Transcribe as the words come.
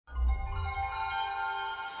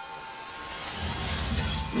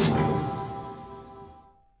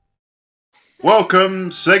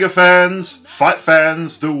Welcome, Sega fans, Fight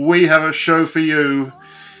fans, do we have a show for you?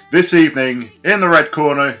 This evening, in the red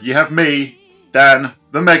corner, you have me, Dan,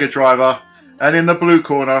 the Mega Driver, and in the blue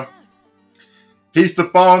corner, he's the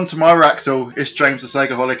barn to my Raxel, it's James the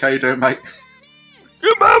Segaholic. How you doing, mate?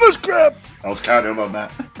 Your mama's crap! I was counting on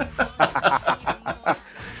that.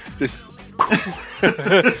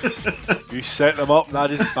 You set them up and I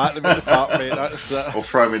just bat them in the park, mate. That's Or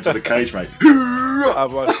throw him into the cage, mate. I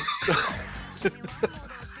was.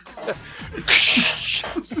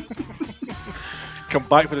 Come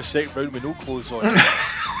back for the second round with no clothes on.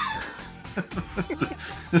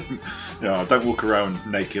 Yeah, I don't walk around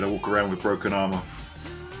naked, I walk around with broken armour.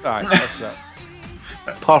 Aye, that's it.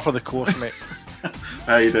 Par for the course, mate.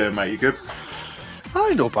 How you doing, mate? You good?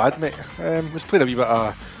 Aye, no bad, mate. Was playing a wee bit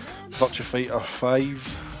of Virtua Fighter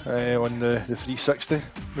 5 on the 360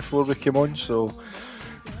 before we came on, so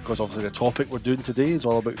because obviously the topic we're doing today is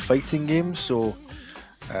all about fighting games, so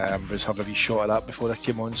was having a wee shot at that before I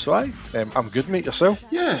came on. So I'm good, mate. Yourself?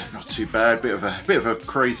 Yeah, not too bad. Bit of a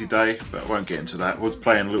crazy day, but I won't get into that. I was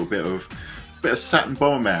playing a little bit of Saturn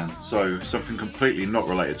Bomberman, so something completely not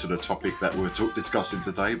related to the topic that we're discussing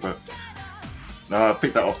today. But no, I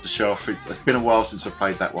picked that off the shelf. It's been a while since I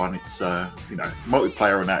played that one. It's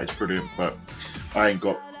multiplayer on that is brilliant, but I ain't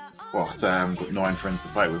got. Well, I say I haven't got 9 friends to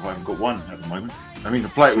play it with. I haven't got one at the moment. I mean, to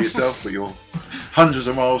play it with yourself, but you're hundreds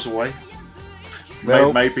of miles away.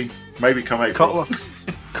 Well, maybe come April.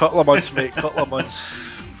 Couple of months, mate. Couple of months.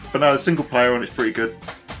 But no, the single player on it's pretty good.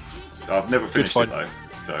 I've never finished it though,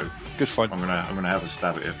 so good fun. I'm gonna have a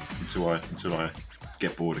stab at it until I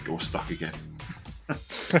get bored or stuck again.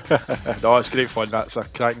 No, it's great fun. That's a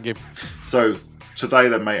cracking game. So today,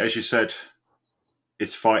 then, mate, as you said,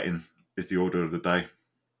 it's fighting is the order of the day.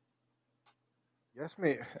 Yes,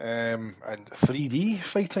 mate. And 3D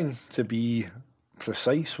fighting, to be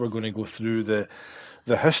precise. We're going to go through the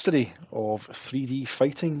history of 3D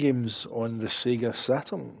fighting games on the SEGA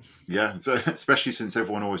Saturn. Yeah, so especially since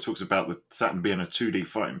everyone always talks about the Saturn being a 2D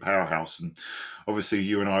fighting powerhouse, and obviously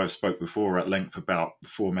you and I have spoke before at length about the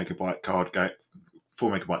 4 megabyte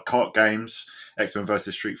kart games, X-Men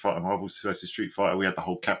versus Street Fighter, Marvel versus Street Fighter. We had the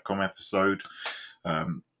whole Capcom episode.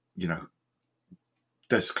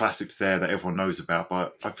 There's classics there that everyone knows about,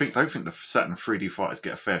 but I don't think the Saturn 3D fighters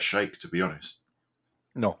get a fair shake, to be honest.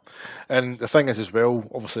 No. And the thing is as well,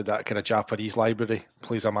 obviously that kind of Japanese library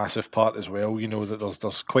plays a massive part as well. You know that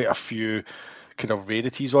there's quite a few kind of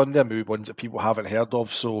rarities on there, maybe ones that people haven't heard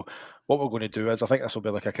of. So what we're going to do is, I think this will be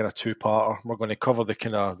like a kind of 2-parter. We're going to cover the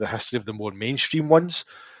kind of the history of the more mainstream ones,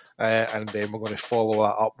 and then we're going to follow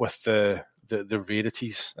that up with the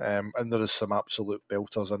rarities, and there is some absolute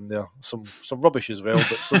belters in there, some rubbish as well,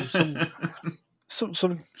 but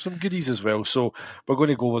some goodies as well. So we're going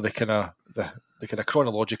to go with the kind of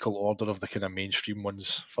chronological order of the kind of mainstream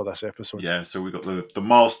ones for this episode. Yeah, so we've got the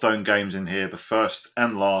milestone games in here, the first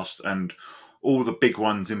and last, and all the big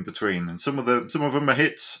ones in between. And some of them are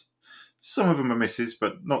hits, some of them are misses,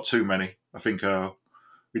 but not too many. I think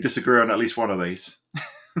we disagree on at least one of these.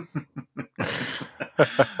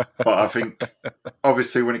 But I think,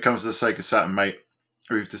 obviously, when it comes to the Sega Saturn, mate,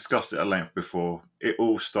 we've discussed it at length before. It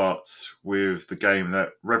all starts with the game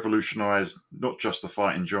that revolutionised not just the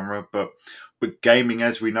fighting genre, but gaming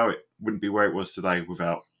as we know it wouldn't be where it was today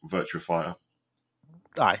without Virtua Fighter.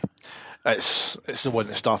 Aye, it's the one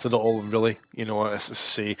that started it all, really. You know, it's to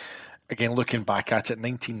say, again, looking back at it,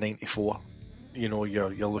 1994. You know, you're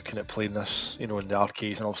looking at playing this, you know, in the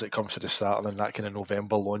arcades, and obviously it comes to the Saturn in that kind of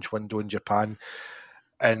November launch window in Japan.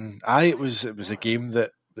 And it was a game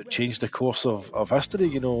that changed the course of history.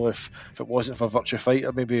 You know, if it wasn't for Virtua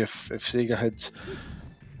Fighter, maybe if Sega had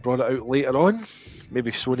brought it out later on,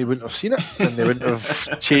 maybe Sony wouldn't have seen it and they wouldn't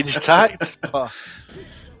have changed tact. But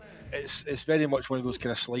it's very much one of those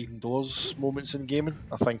kind of sliding doors moments in gaming.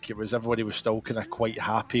 I think everybody was still kind of quite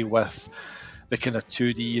happy with the kind of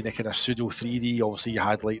 2D and the kind of pseudo 3D. Obviously, you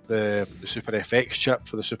had like the Super FX chip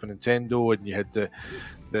for the Super Nintendo, and you had the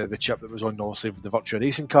chip that was on obviously the Virtua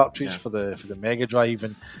Racing cartridge for the Mega Drive,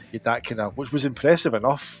 and you had that kind of, which was impressive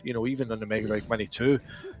enough. You know, even on the Mega Drive Mini 2,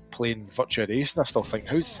 playing Virtua Racing, I still think,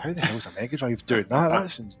 how the hell is a Mega Drive doing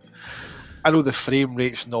that? I know the frame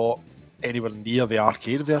rate's not anywhere near the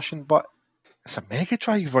arcade version, but it's a Mega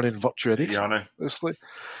Drive running Virtua Racing. Yeah, I know.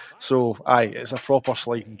 So, it's a proper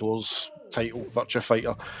sliding doors title, Virtua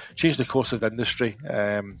Fighter. Changed the course of the industry,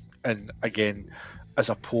 and again, as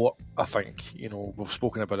a port, I think, you know, we've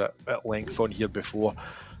spoken about it at length on here before,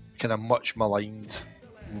 kind of much maligned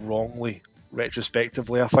wrongly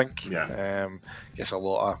retrospectively, I think. Yeah. Gets a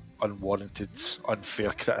lot of unwarranted,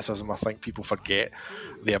 unfair criticism. I think people forget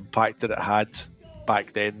the impact that it had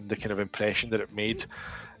back then, the kind of impression that it made.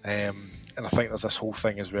 And I think there's this whole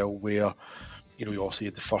thing as well where, you know, you obviously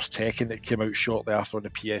had the first Tekken that came out shortly after on the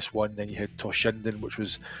PS1, then you had Toshinden, which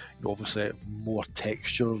was, you know, obviously more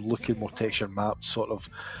texture looking, more texture mapped, sort of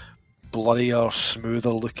blurrier,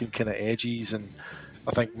 smoother looking kind of edges. And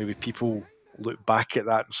I think maybe people look back at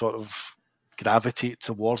that and sort of gravitate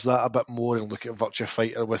towards that a bit more and look at Virtua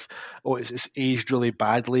Fighter with, oh, it's aged really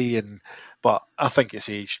badly, but I think it's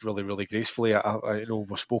aged really, really gracefully. I know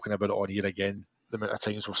we've spoken about it on here again, the amount of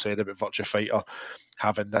times we've said about Virtua Fighter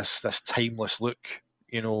having this timeless look.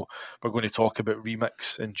 You know, we're going to talk about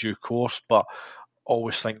Remix in due course, but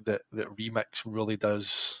always think that Remix really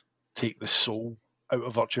does take the soul out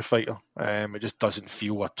of Virtua Fighter. It just doesn't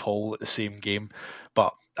feel at all like the same game.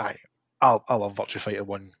 But I love Virtua Fighter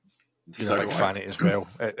 1. Been a big fan of it as well.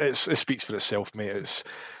 It speaks for itself, mate.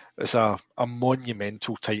 It's a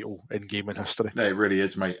monumental title in gaming history. Yeah, it really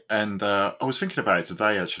is, mate. And I was thinking about it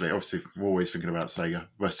today, actually. Obviously, we're always thinking about Sega.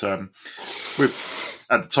 But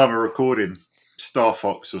at the time of recording, Star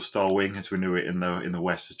Fox, or Star Wing, as we knew it in the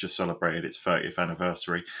West, has just celebrated its 30th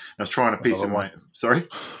anniversary. And I was trying to piece in my... Sorry?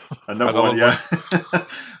 Another one, yeah.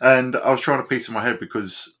 And I was trying to piece in my head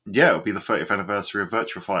because, yeah, it'll be the 30th anniversary of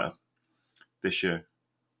Virtua Fighter this year.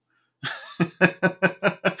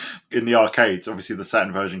 In the arcades, obviously the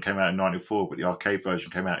Saturn version came out in 94, but the arcade version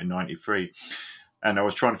came out in 93. And I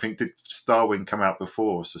was trying to think, did Starwing come out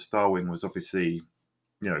before? So Starwing was obviously,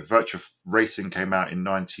 you know, Virtua Racing came out in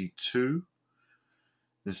 92,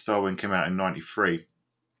 and Starwing came out in 93.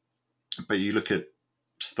 But you look at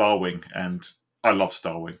Starwing, and I love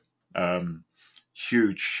Starwing.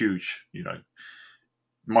 Huge, you know,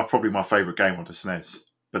 probably my favourite game on the SNES.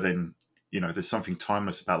 But then, you know, there's something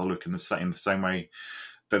timeless about the look in the same way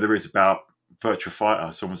that there is about Virtua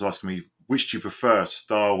Fighter. Someone's asking me, which do you prefer,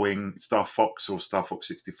 Star Fox, or Star Fox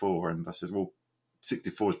 64? And I said, well,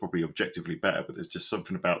 64 is probably objectively better, but there's just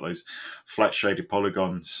something about those flat shaded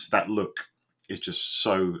polygons. That look is just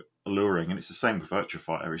so alluring, and it's the same with Virtua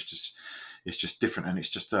Fighter. It's just different, and it's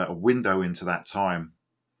just a window into that time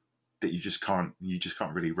that you just can't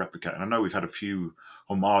really replicate. And I know we've had a few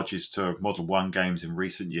homages to Model 1 games in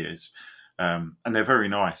recent years, and they're very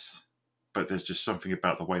nice. But there's just something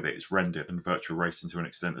about the way that it's rendered, and Virtual Racing to an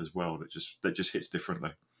extent as well, that just hits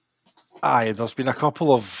differently. Aye, there's been a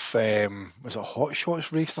couple of was it Hot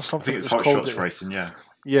Shots Racing or something? I think it's Hot Shots Racing, yeah.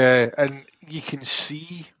 Yeah, and you can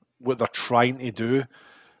see what they're trying to do,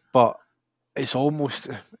 but it's not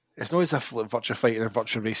as if like Virtua Fighter and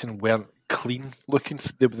Virtua Racing weren't clean looking.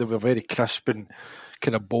 They were very crisp and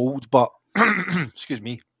kind of bold, but excuse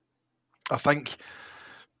me, I think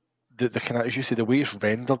the kind of, as you say, the way it's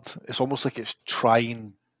rendered, it's almost like it's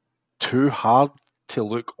trying too hard to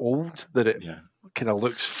look old, that it kind of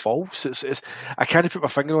looks false. It's I can't put my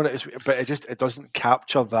finger on it, but it doesn't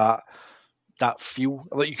capture that feel.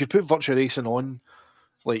 Like, you could put Virtua Racing on,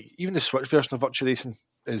 like even the Switch version of Virtua Racing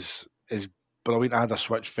is brilliant. I had a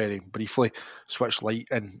Switch very briefly, Switch Lite,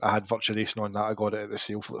 and I had Virtua Racing on that. I got it at the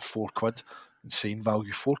sale for like £4. Insane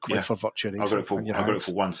value, £4 for Virtua Racing. I got it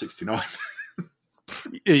for $169.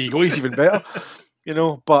 There you go, he's even better. You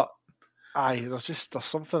know, but there's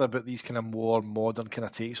something about these kind of more modern kind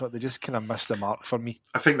of takes. Like, they just kind of miss the mark for me.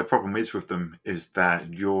 I think the problem is with them is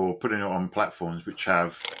that you're putting it on platforms which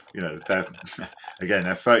have, you know,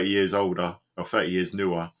 they're 30 years older or 30 years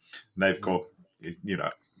newer, and they've got, you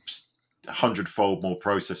know, 100-fold more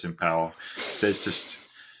processing power. There's just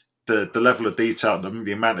the level of detail,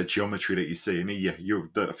 the amount of geometry that you see, and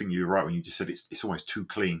I think you're right when you just said it's almost too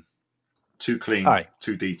clean, too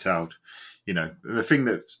detailed. You know, the thing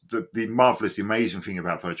that the marvelous, the amazing thing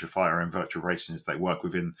about Virtua Fighter and Virtua Racing is they work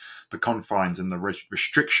within the confines and the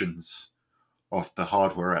restrictions of the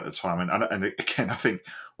hardware at the time. And again, I think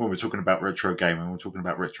when we're talking about retro gaming, we're talking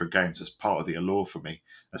about retro games, that's part of the allure for me.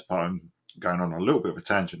 That's part of, I'm going on a little bit of a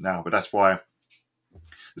tangent now, but that's why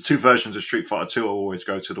the two versions of Street Fighter 2 always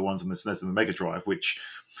go to the ones on the SNES and the Mega Drive, which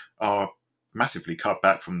are massively cut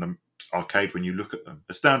back from the arcade when you look at them.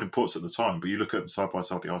 Astounding ports at the time, but you look at them side by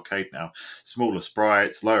side the arcade now. Smaller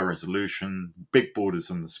sprites, lower resolution, big borders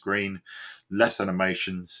on the screen, less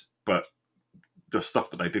animations, but the stuff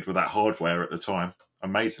that they did with that hardware at the time,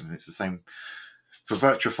 amazing. And it's the same for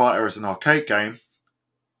Virtua Fighter as an arcade game,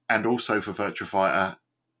 and also for Virtua Fighter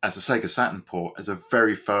as a Sega Saturn port, as a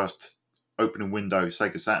very first opening window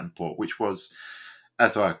Sega Saturn port, which was,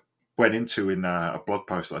 as I went into in a blog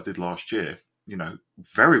post that I did last year, you know,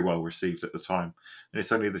 very well received at the time. And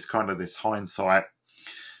it's only this hindsight,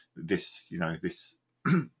 this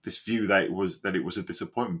this view that it was a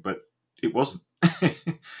disappointment, but it wasn't.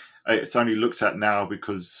 It's only looked at now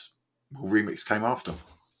because Remix came after.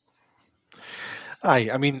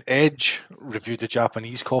 Aye, I mean, Edge reviewed the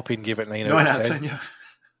Japanese copy and gave it 9 out of 10. Yeah.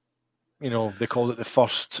 You know, they called it the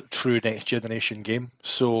first true next generation game.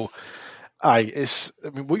 So, aye,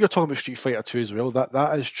 what you're talking about Street Fighter 2 as well,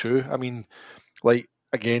 that is true. I mean, like,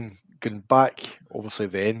 again, going back, obviously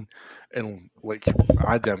then, and like,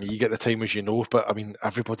 I had the Amiga at the time, as you know, but I mean,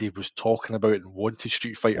 everybody was talking about and wanted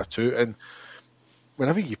Street Fighter 2, and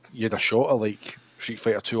whenever you had a shot of, like, Street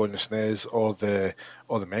Fighter 2 on the SNES or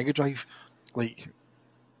the Mega Drive, like,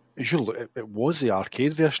 it was the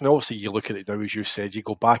arcade version. Obviously, you look at it now, as you said, you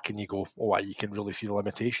go back and you go, oh, you can really see the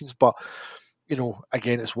limitations. But, you know,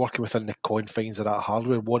 again, it's working within the confines of that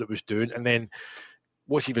hardware, what it was doing. And then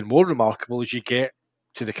what's even more remarkable is you get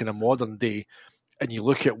to the kind of modern day and you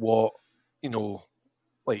look at what, you know,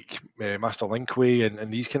 like Master Linkway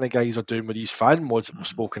and these kind of guys are doing with these fan mods that we've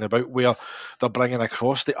spoken about, where they're bringing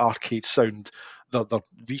across the arcade sound, they're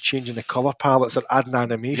rechanging the colour palettes, they're adding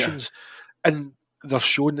animations, and they're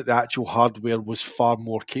showing that the actual hardware was far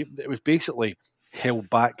more capable. It was basically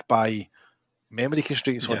held back by memory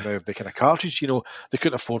constraints on the kind of cartridge. You know, they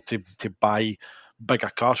couldn't afford to buy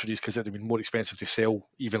bigger cartridges because it would have been more expensive to sell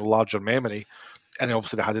even larger memory. And then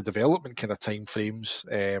obviously they had the development kind of time frames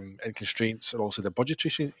and constraints, and also the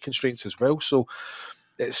budgetary constraints as well. So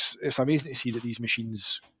it's amazing to see that these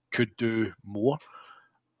machines could do more.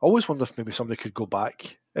 I always wonder if maybe somebody could go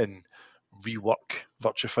back and rework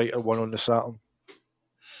Virtua Fighter 1 on the Saturn.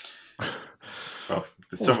 Well,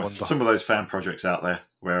 some of those fan projects out there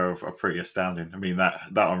are pretty astounding. I mean, that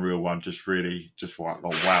Unreal one just wow.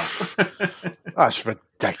 That's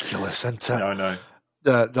ridiculous, isn't it? I know.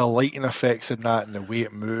 The lighting effects in that and the way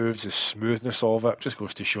it moves, the smoothness of it, just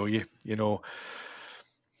goes to show you, you know,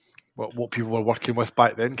 what people were working with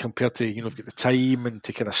back then compared to, you know, get the time and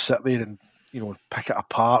to kind of sit there and, you know, pick it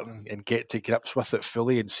apart and get to grips with it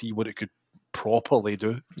fully and see what it could properly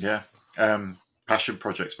do. Yeah. Passion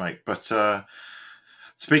projects, mate. But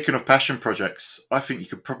speaking of passion projects, I think you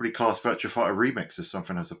could probably class Virtua Fighter Remix as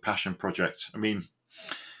something as a passion project. I mean,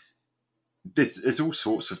 there's all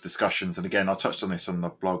sorts of discussions, and again, I touched on this on the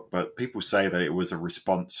blog, but people say that it was a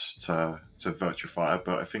response to Virtua Fighter,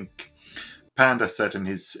 but I think Panda said in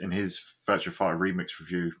his Virtua Fighter Remix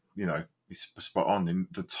review, you know, he's spot on. In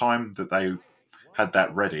the time that they had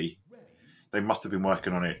that ready, they must have been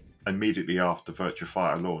working on it immediately after Virtua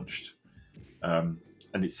Fighter launched.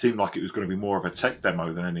 And it seemed like it was going to be more of a tech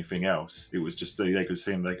demo than anything else. It was just they could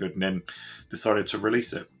see them, they could, and then decided to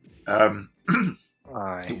release it.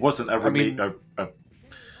 It wasn't a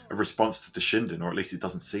response to the Shinden, or at least it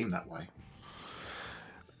doesn't seem that way.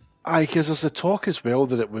 Aye, because there's a talk as well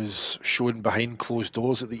that it was shown behind closed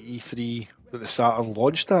doors at the E3 that the Saturn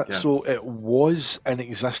launched at, so it was in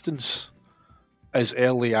existence as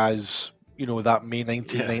early as, you know, that May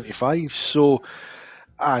 1995. Yeah. So,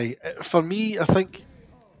 for me, I think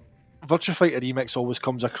Virtua Fighter Remix always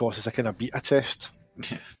comes across as a kind of beta test.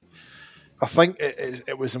 Yeah. I think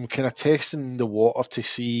it was them kind of testing the water to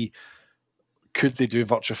see, could they do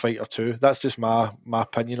Virtua Fighter 2? That's just my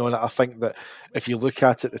opinion on it. I think that if you look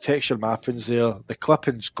at it, the texture mapping's there, the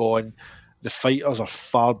clipping's gone, the fighters are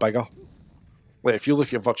far bigger. Like, if you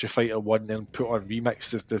look at Virtua Fighter 1 and put on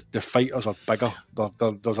Remix, the fighters are bigger.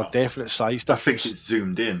 There's a definite size difference. I think it's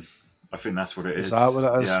zoomed in. I think that's what it is. Is that what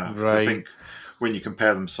it is? Yeah, right. I think when you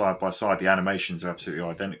compare them side by side, the animations are absolutely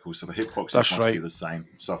identical, so the hitboxes must be the same.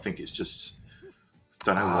 So I think it's just,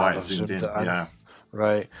 don't know why it's zoomed in. Yeah.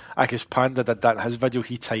 Right. I guess Panda did that in his video.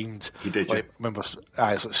 He timed. He did. Like, remember, it's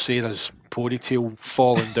like Sarah's ponytail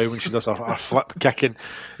falling down when she does her flip kicking.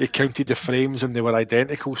 He counted the frames and they were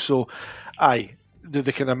identical. So,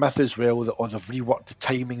 the kind of myth as well that they've reworked the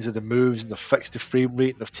timings of the moves and they've fixed the frame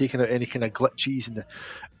rate and they've taken out any kind of glitches and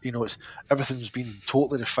everything's been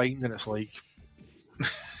totally refined, and it's like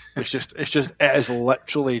it is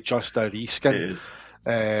literally just a reskin. It is.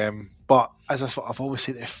 But as I've always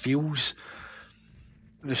said, it feels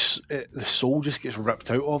the soul just gets ripped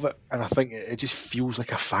out of it, and I think it just feels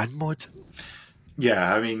like a fan mod.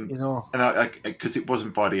 Yeah, I mean, and because it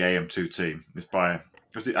wasn't by the AM2 team, it's by,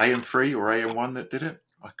 was it AM3 or AM1 that did it?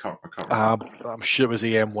 I can't remember. I'm sure it was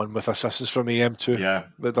AM1 with assistance from AM2. Yeah,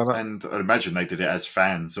 that done it. And I imagine they did it as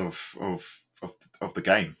fans of the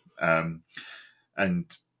game, and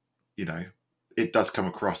you know, it does come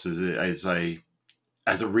across as a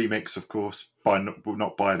remix, of course,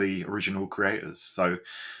 not by the original creators. So,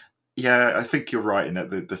 yeah, I think you're right in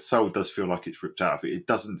that the soul does feel like it's ripped out of it. It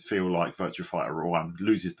doesn't feel like Virtua Fighter 1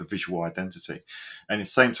 loses the visual identity. And at the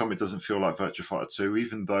same time, it doesn't feel like Virtua Fighter 2,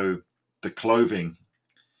 even though the clothing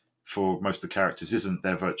for most of the characters isn't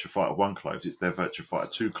their Virtua Fighter 1 clothes, it's their Virtua Fighter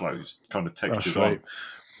 2 clothes, kind of textured on.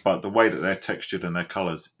 But the way that they're textured and their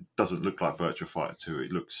colours doesn't look like Virtua Fighter 2.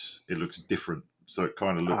 It looks different. So it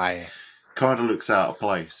kind of looks out of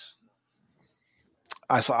place.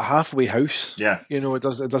 It's like a halfway house. Yeah. You know, it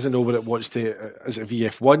doesn't know what it wants to. Is it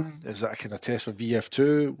VF1? Is it a kind of test for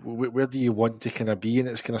VF2? Where do you want to kind of be? And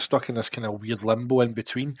it's kind of stuck in this kind of weird limbo in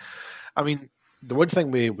between. I mean, the one thing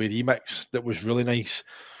with Remix that was really nice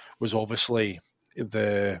was obviously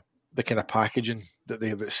the kind of packaging that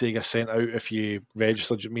Sega sent out if you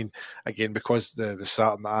registered. I mean, again, because the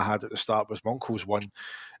Saturn that I had at the start was my uncle's one,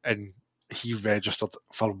 and he registered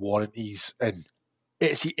for warranties, and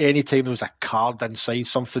see, any time there was a card inside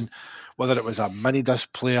something, whether it was a mini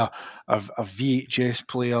disc player, a VHS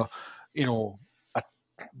player, you know, a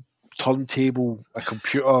turntable, a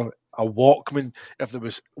computer, a Walkman, if there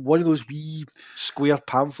was one of those wee square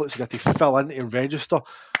pamphlets you had to fill in to register,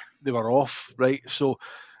 they were off, right? So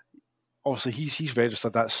obviously he's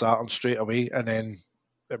registered that Saturn straight away, and then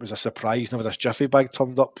it was a surprise. Never this Jiffy bag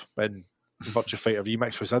turned up when Virtua Fighter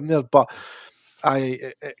Remix was in there, but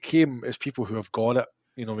it came as people who have got it,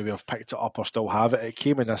 you know, maybe have picked it up or still have it. It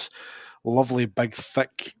came in this lovely, big,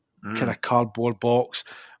 thick kind of cardboard box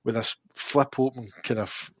with this flip open kind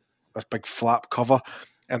of this big flap cover,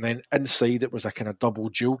 and then inside it was a kind of double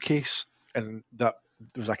jewel case, and that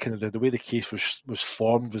there was a kind of the way the case was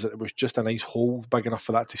formed was that it was just a nice hole big enough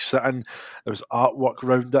for that to sit in. There was artwork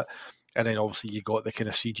around it, and then obviously you got the kind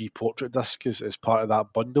of CG portrait disc as part of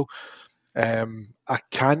that bundle. I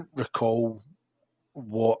can't recall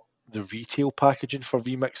what the retail packaging for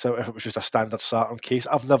Remix out if it was just a standard Saturn case.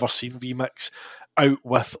 I've never seen Remix out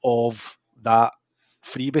with of that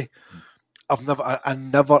freebie. I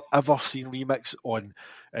never ever seen Remix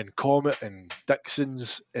in Comet and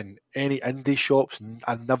Dixon's in any indie shops.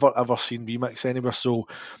 I never ever seen Remix anywhere. So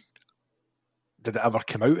did it ever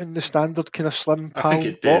come out in the standard kind of slim PAL I think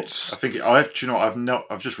it box? did. I think it,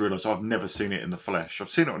 I've just realised I've never seen it in the flesh. I've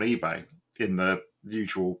seen it on eBay in the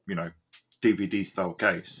usual, DVD style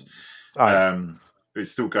case. It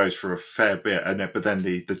still goes for a fair bit, but then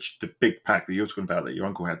the big pack that you're talking about that your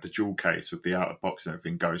uncle had, the jewel case with the outer box and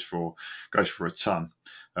everything, goes for a ton.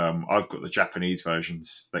 I've got the Japanese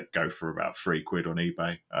versions that go for about £3 on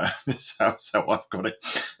eBay. That's how I've got it.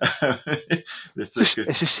 It's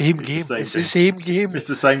the same game. It's the same game. It's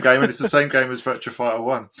the same game, and it's the same game as Virtua Fighter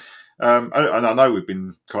 1. And I know we've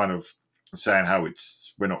been kind of saying how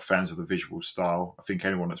we're not fans of the visual style. I think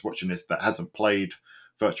anyone that's watching this that hasn't played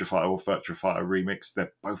Virtua Fighter or Virtua Fighter Remix,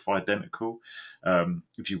 they're both identical.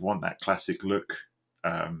 If you want that classic look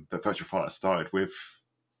that Virtua Fighter started with,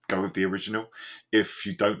 go with the original. If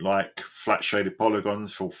you don't like flat shaded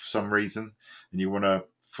polygons for some reason and you want a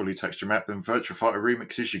fully texture map, then Virtua Fighter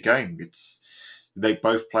Remix is your game. They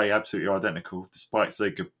both play absolutely identical, despite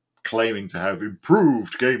Sega claiming to have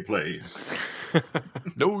improved gameplay.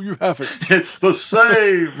 No, you haven't. It's the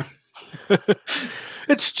same.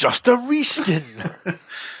 It's just a reskin.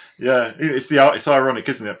 Yeah, it's ironic,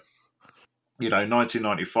 isn't it?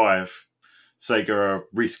 1995, Sega are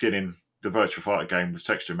reskinning the Virtua Fighter game with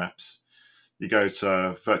texture maps. You go to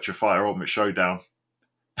Virtua Fighter Ultimate Showdown,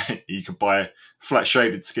 you can buy flat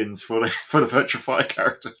shaded skins for the Virtua Fighter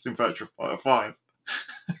characters in Virtua Fighter 5.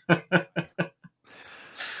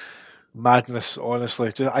 Madness,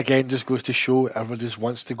 honestly. Just goes to show everyone just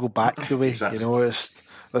wants to go back the way. Exactly.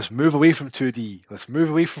 Let's move away from 2D. Let's move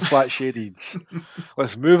away from flat shaded.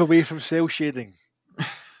 Let's move away from cell shading.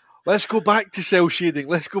 Let's go back to cell shading.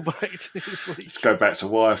 Let's go back to Let's go back to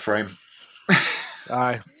wireframe.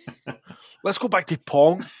 Aye. Let's go back to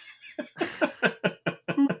Pong.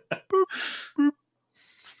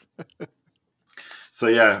 So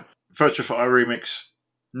yeah, Virtua Fighter Remix,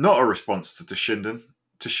 not a response to Toshinden.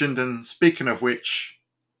 Toshinden, speaking of which,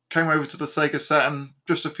 came over to the Sega Saturn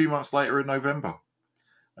just a few months later in November.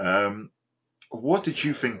 What did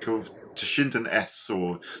you think of Toshinden S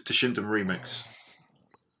or Toshinden Remix?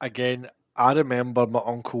 Again, I remember my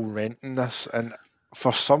uncle renting this, and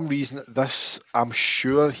for some reason, I'm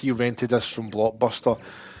sure he rented this from Blockbuster,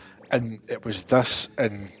 and it was this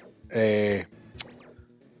and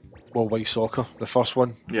Worldwide Soccer, the first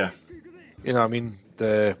one. Yeah. You know what I mean?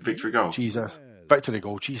 The Victory Goal. Jesus. Victory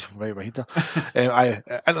Goal, jeez, right there.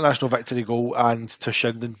 International Victory Goal and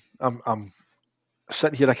Toshinden. I'm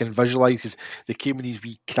sitting here, I can visualise because they came in these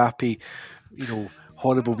wee crappy,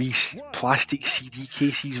 horrible wee plastic CD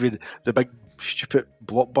cases with the big stupid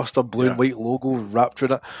Blockbuster blue and white logo wrapped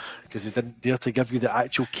around it because they didn't dare to give you the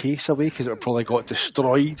actual case away because it would probably got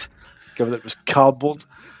destroyed given it was cardboard.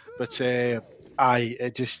 But it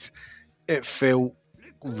felt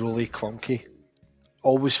really clunky.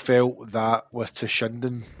 always felt that with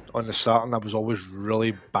Toshinden on the Saturn, I was always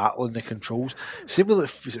really battling the controls. Same with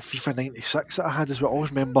was it FIFA 96 that I had as well. I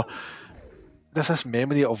always remember there's this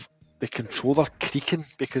memory of the controller creaking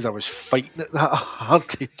because I was fighting it that hard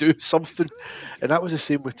to do something, and that was the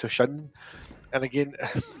same with Toshinden. And again,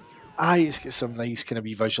 it's got some nice kind of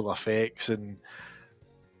wee visual effects, and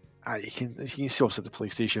you can see also the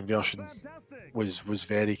PlayStation version was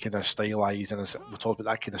very kind of stylized, and we talked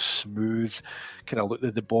about that kind of smooth kind of look.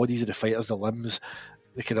 The bodies of the fighters, the limbs,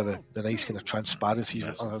 the kind of the nice kind of transparencies.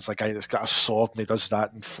 Yes. There's a guy that's got a sword and he does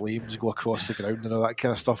that, and flames go across the ground and all that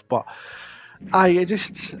kind of stuff. But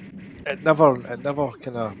it never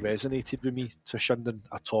kind of resonated with me to Shinden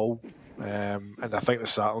at all. And I think the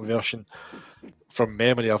Saturn version, from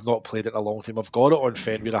memory, I've not played it in a long time. I've got it on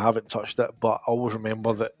Fenrir, I haven't touched it, but I always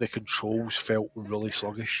remember that the controls felt really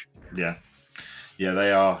sluggish. Yeah,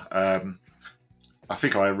 they are. I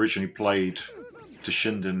think I originally played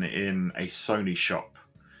Toshinden in a Sony shop.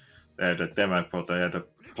 They had a demo pod. They had a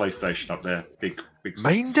PlayStation up there. Big.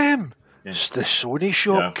 Mind them! Yeah. It's the Sony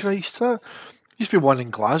shop, Christ. Used to be one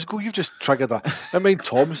in Glasgow. You've just triggered a. I mean,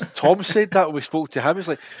 Tom said that when we spoke to him. It's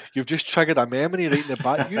like you've just triggered a memory right in the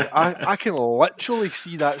back. I can literally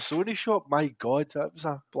see that Sony shop. My God, that was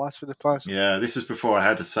a blast from the past. Yeah, this is before I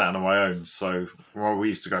had a Saturn on my own. So we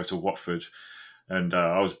used to go to Watford, and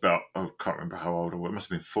I was I can't remember how old I was. It must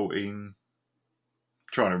have been 14.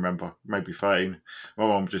 Trying to remember, maybe 13. My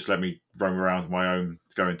mum just let me roam around on my own.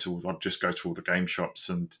 I'd just go to all the game shops,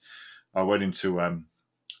 and I went into and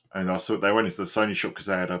I saw they went into the Sony shop because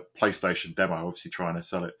they had a PlayStation demo, obviously trying to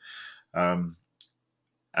sell it. And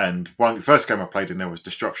the first game I played in there was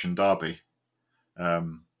Destruction Derby.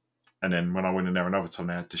 And then when I went in there another time,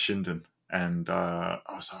 they had Toshinden, and I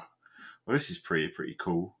was like, "Well, this is pretty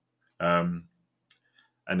cool." And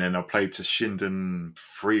then I played Toshinden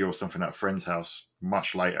 3 or something at a friend's house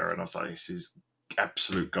much later, and I was like, "This is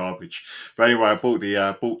absolute garbage." But anyway, I bought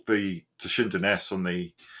the Toshinden S on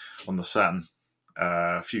the Saturn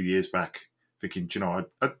a few years back, thinking,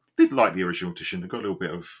 I did like the original Toshinden. Got a little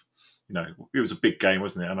bit of, it was a big game,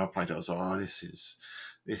 wasn't it? And I played it. I was like, "Oh, this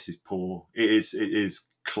is poor. It is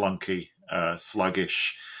clunky,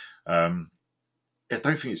 sluggish." I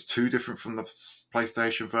don't think it's too different from the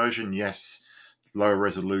PlayStation version. Yes, lower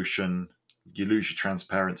resolution, you lose your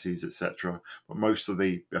transparencies, etc. But most of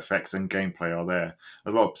the effects and gameplay are there.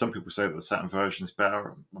 Some people say that the Saturn version is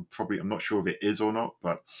better. I'm not sure if it is or not,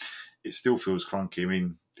 but it still feels clunky. I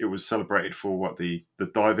mean, it was celebrated for the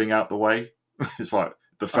diving out the way. It's like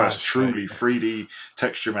the first truly 3D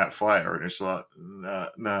texture map fighter, and it's like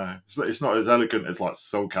no, it's not as elegant as like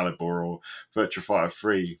Soul Calibur or Virtua Fighter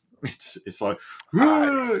 3. It's like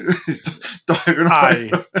it's diving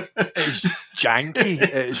away. It's janky.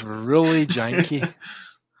 It's really janky.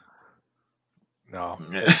 No,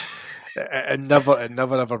 it never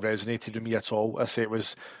ever resonated with me at all. I say it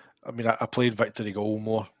was. I mean, I played Victory Goal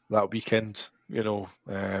more that weekend, than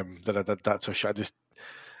I did that. So I just,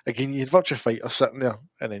 again, you had Virtua Fighter sitting there,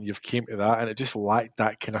 and then you've came to that, and it just lacked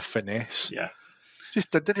that kind of finesse. Yeah.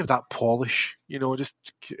 Just it didn't have that polish, just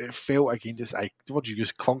it felt again the word you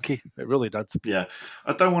use, clunky. It really did. Yeah,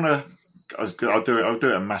 I don't want to. I'll do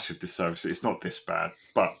it a massive disservice. It's not this bad,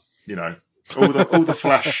 but all the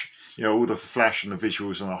flash, all the flash and the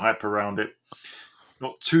visuals and the hype around it,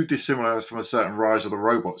 not too dissimilar from a certain Rise of the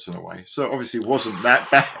Robots in a way. So obviously it wasn't that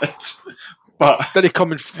bad. But did it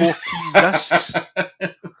come in 14 discs?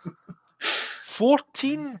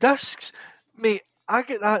 14 discs, mate. I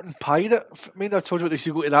get that in pirate. I told you what they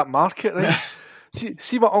should go to that market, right?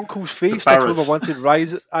 see my uncle's face next time I wanted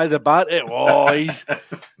Rise. The bar. Oh, he's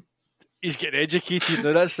getting educated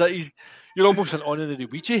now. That's that. You're almost an honorary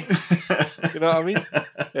Ouija. You know what I mean?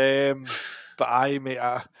 But mate,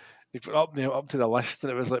 they put up to the list,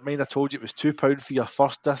 and it was like mine. I told you it was £2 for your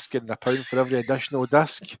first disc and £1 for every additional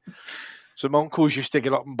disc. So my uncles used to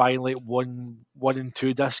get up and buying like one and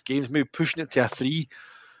 2 disc games, maybe pushing it to a 3.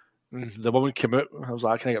 The woman came out. I was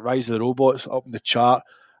like, "Can I get Rise of the Robots up in the chart?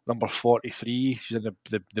 Number 43. She's in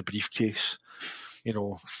the briefcase.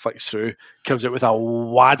 Flicks through. Comes out with a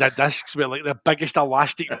wad of discs with like the biggest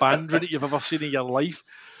elastic band round it you've ever seen in your life.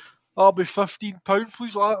 I'll be £15,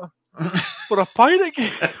 please, like that. For a pirate game.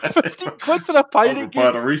 £15 for a pirate game.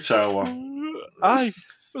 Buy the retail one. Aye.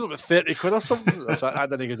 It was about 30 quid or something. I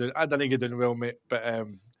didn't get doing well, mate. But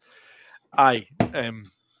aye.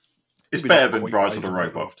 It's better than Rise of the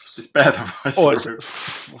Robots. It's better than Rise of the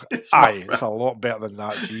Robots. It's a lot better than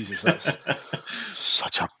that. Jesus, that's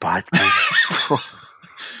such a bad game.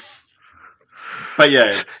 But yeah,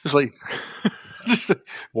 it's like just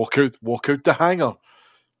walk out the hangar.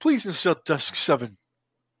 Please insert disc 7.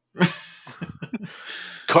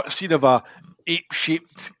 Cutscene of a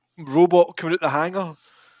ape-shaped robot coming out the hangar.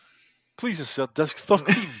 Please insert disc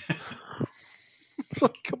 13. It's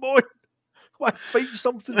like, come on, why fight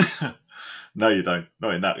something? No, you don't.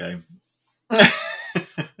 Not in that game.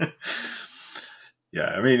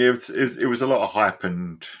 Yeah, I mean, it was a lot of hype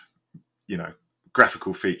and, you know,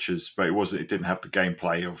 graphical features, but it didn't have the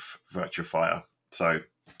gameplay of Virtua Fighter. So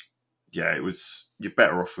yeah, you're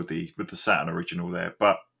better off with the Saturn original there.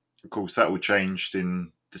 But of course, that all changed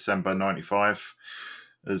in December '95,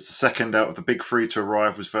 as the second out of the big three to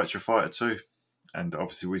arrive was Virtua Fighter 2. And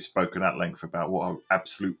obviously, we've spoken at length about what an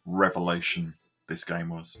absolute revelation this game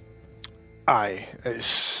was. Aye,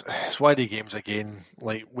 it's one of the games again.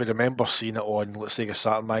 Like, we remember seeing it on, let's say, SEGA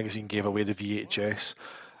Saturn magazine gave away the VHS,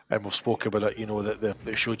 and we've spoke about it. You know, that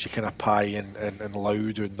it showed you kind of Pie and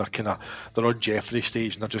Loud, and they're on Jeffrey's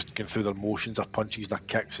stage and they're just going through their motions, their punches, their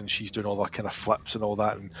kicks, and she's doing all their kind of flips and all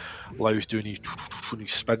that, and Loud's doing his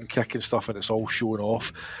spin kick and stuff, and it's all showing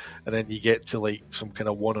off. And then you get to like some kind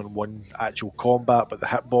of one-on-one actual combat, but the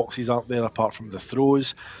hitboxes aren't there apart from the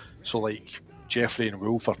throws. So like, Jeffrey and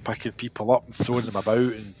Wolf are picking people up and throwing them about,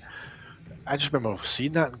 and I just remember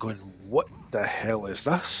seeing that and going, what the hell is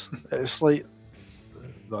this? It's like,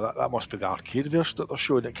 no, that must be the arcade version that they're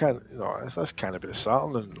showing. It can't, this can't be the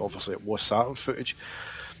Saturn, and obviously it was Saturn footage.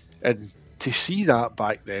 And to see that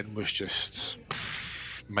back then was just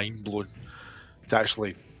mind-blowing. To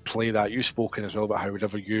actually play that, you've spoken as well about how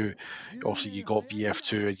whenever you got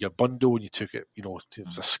VF2 in your bundle and you took it, it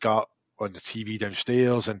was a SCART on the TV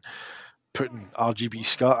downstairs, and putting RGB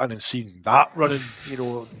SCART in and seeing that running,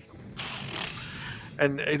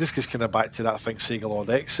 and it just gets kind of back to that thing Sega Lord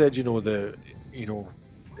X said,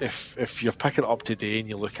 if you're picking it up today and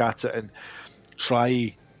you look at it and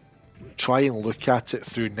try and look at it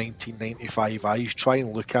through 1995 eyes, try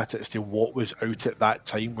and look at it as to what was out at that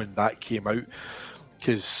time when that came out,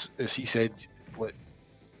 because as he said, like,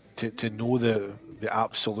 to know the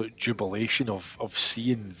absolute jubilation of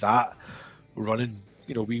seeing that running.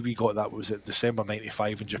 We got that, was it December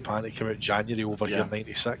 95 in Japan, it came out January over here in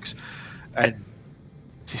 96, and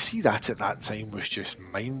to see that at that time was just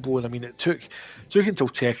mind-blowing. I mean, it took until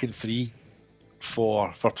Tekken 3 for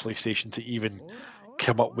PlayStation to even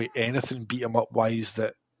come up with anything beat 'em up wise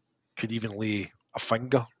that could even lay a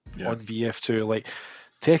finger on VF2. Like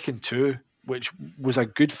Tekken 2, which was a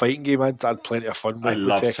good fighting game, I had plenty of fun with. I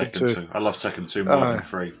love Tekken 2. I love Tekken 2 more than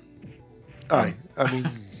 3. Aye, I mean,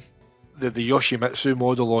 the Yoshimitsu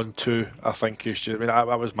model on 2, I think is just,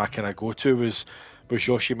 that was my kind of go-to was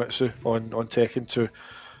Yoshimitsu on Tekken 2,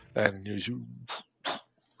 and his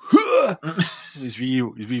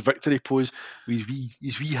wee victory pose, his wee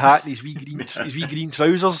hat, and his wee green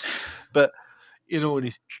trousers, but and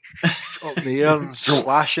he's up in the air and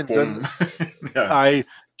slashing down. I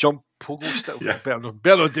jump pogo stick. Better not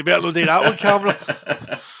do that on camera.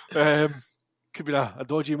 Could be a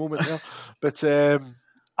dodgy moment there, but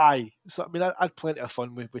aye. So I mean, I had plenty of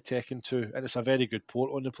fun with Tekken 2, and it's a very good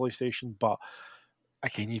port on the PlayStation. But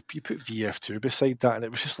again, you put VF2 beside that, and it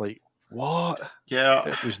was just like, what? Yeah,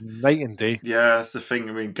 it was night and day. Yeah, that's the thing.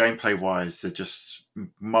 I mean, gameplay wise, they're just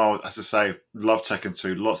mild. As I say, love Tekken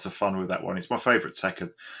 2. Lots of fun with that one. It's my favourite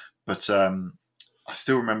Tekken. But I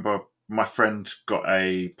still remember my friend got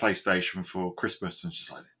a PlayStation for Christmas, and she's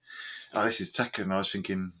like, "Oh, this is Tekken." And I was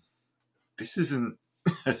thinking, this isn't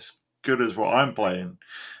as good as what I'm playing,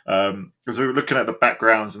 because we were looking at the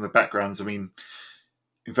backgrounds. I mean,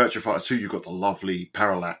 in Virtua Fighter 2, you've got the lovely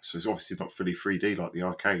parallax. It's obviously not fully 3D like the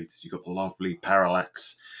arcades. You've got the lovely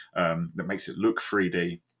parallax that makes it look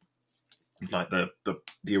 3D. Like the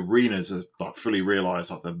arenas are like fully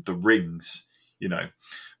realised, like the rings,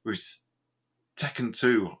 With Tekken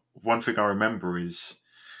 2, one thing I remember is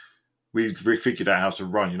we figured out how to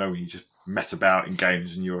run. When you just mess about in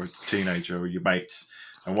games and you're a teenager with your mates,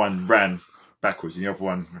 and one ran backwards and the other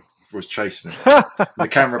one was chasing it. The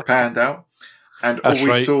camera panned out, and all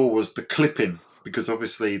we saw was the clipping, because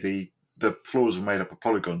obviously the floors were made up of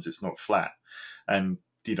polygons. It's not flat, and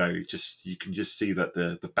you can just see that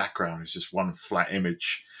the background is just one flat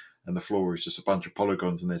image, and the floor is just a bunch of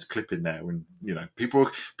polygons, and there's clipping there. And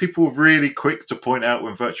people were really quick to point out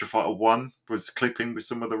when Virtua Fighter 1 was clipping with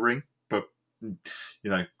some of the ring, but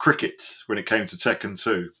crickets when it came to Tekken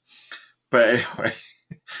 2. But anyway.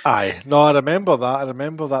 Aye, no, I remember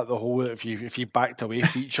that the whole, if you backed away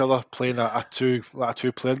from each other playing a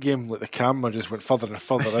two-player game, like the camera just went further and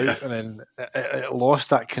further out, and then it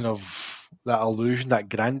lost that kind of that illusion, that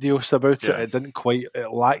grandiose about it. It didn't quite,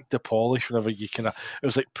 it lacked the polish. Whenever you it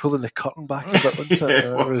was like pulling the curtain back a bit,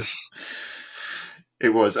 wasn't it?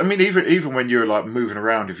 It was. I mean, even when you're like moving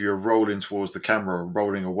around, if you're rolling towards the camera or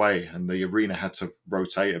rolling away, and the arena had to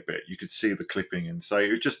rotate a bit, you could see the clipping, and so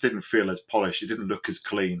it just didn't feel as polished. It didn't look as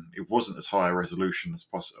clean. It wasn't as high a resolution as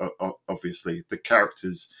possible. Obviously, the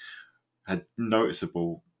characters had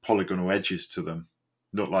noticeable polygonal edges to them,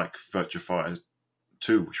 not like Virtua Fighter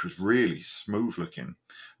 2, which was really smooth looking.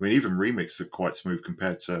 I mean, even Remix looked quite smooth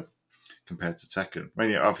compared to Tekken. I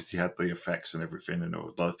mean, it obviously had the effects and everything and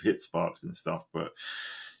all the hit sparks and stuff, but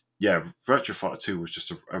yeah, Virtua Fighter 2 was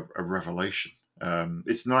just a revelation.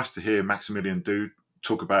 It's nice to hear Maximilian Dood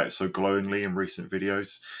talk about it so glowingly in recent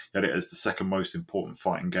videos. He had it as the second most important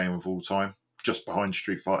fighting game of all time, just behind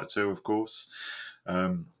Street Fighter 2, of course.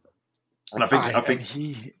 And I think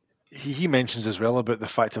he mentions as well about the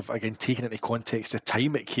fact of, again, taking into context the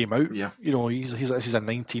time it came out. Yeah. You know, this is a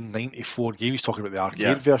 1994 game. He's talking about the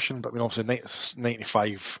arcade version, but I mean, obviously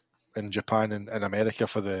 95 in Japan and in America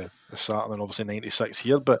for the Saturn, and obviously 96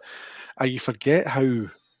 here. But you forget how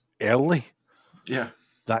early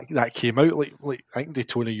that came out. Like I think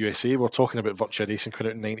Daytona USA, we're talking about Virtua Racing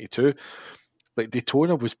coming out in 92. Like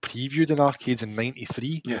Daytona was previewed in arcades in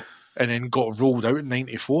 93 and then got rolled out in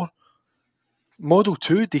 94. Model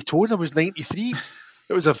 2 Daytona was 93.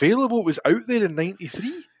 It was available. It was out there in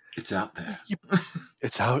 93. It's out there.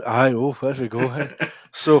 It's out. Aye, oh, there we go.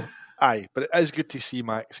 So, aye, but it is good to see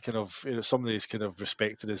Max kind of, you know, somebody is kind of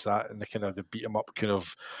respected as that, and the kind of the beat 'em up kind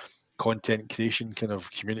of content creation kind of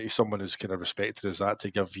community. Someone is kind of respected as that, to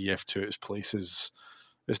give VF2 its place is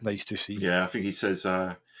nice to see. Yeah, I think he says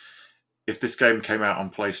if this game came out on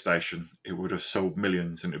PlayStation, it would have sold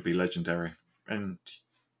millions and it would be legendary. And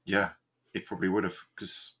yeah, it probably would have,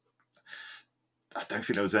 because I don't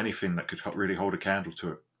think there was anything that could really hold a candle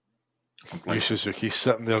to it. Yu Suzuki's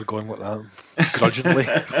sitting there going like that, grudgingly.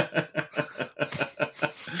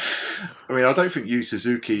 I mean, I don't think Yu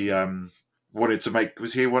Suzuki wanted to make...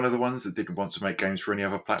 Was he one of the ones that didn't want to make games for any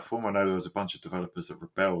other platform? I know there was a bunch of developers that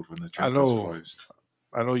rebelled when the trend was closed.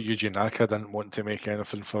 I know Yuji Naka didn't want to make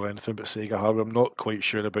anything for anything but Sega hardware. I'm not quite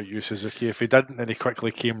sure about Yu Suzuki. If he didn't, then he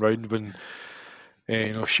quickly came round when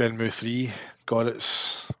Shenmue 3 got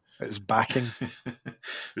its backing.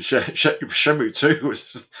 Shenmue 2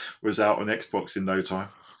 was out on Xbox in no time.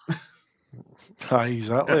 Aye,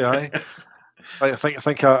 exactly. Aye. I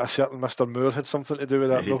think a certain Mr. Moore had something to do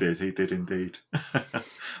with that. He did indeed. But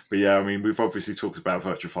yeah, I mean, we've obviously talked about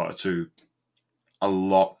Virtua Fighter 2 a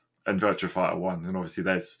lot, and Virtua Fighter 1, and obviously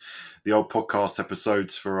there's the old podcast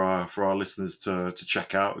episodes for our listeners to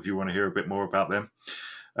check out if you want to hear a bit more about them.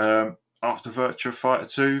 After Virtua Fighter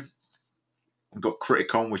 2, we've got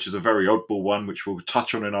Criticon, which is a very oddball one, which we'll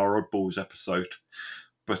touch on in our Oddballs episode.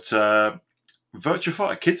 But Virtua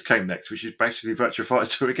Fighter Kids came next, which is basically Virtua Fighter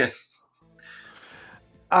 2 again.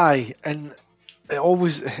 Aye, and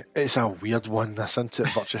it's a weird one, this, isn't it,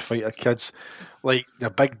 Virtua Fighter Kids? Like the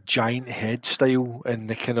big giant head style and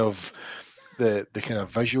the kind of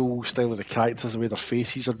visual style of the characters, the way their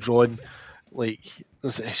faces are drawn. Like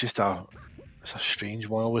it's just a strange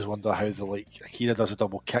one. I always wonder how Akira does a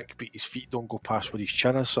double kick, but his feet don't go past where his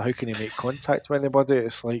chin is, so how can he make contact with anybody?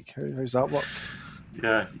 It's like, how's that work?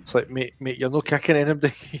 Yeah. It's like, mate, you're not kicking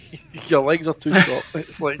anybody. Your legs are too short.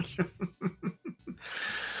 It's like...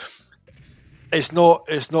 It's not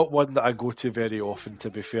one that I go to very often, to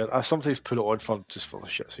be fair. I sometimes put it on for the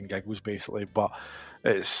shits and giggles, basically, but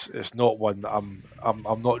it's not one that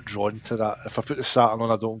I'm not drawn to that. If I put the Saturn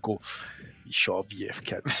on, I don't go, you shot of VF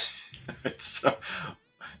Kids.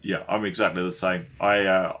 Yeah, I'm exactly the same.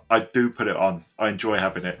 I do put it on. I enjoy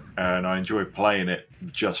having it, and I enjoy playing it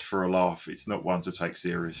just for a laugh. It's not one to take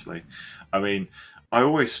seriously. I mean, I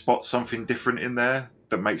always spot something different in there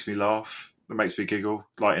that makes me laugh, that makes me giggle,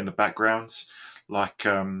 like in the backgrounds. Like,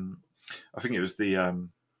 I think it was the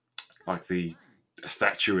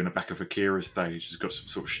statue in the back of Akira's stage has got some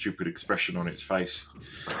sort of stupid expression on its face.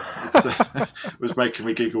 It was making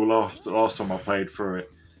me giggle laugh the last time I played through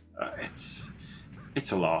it.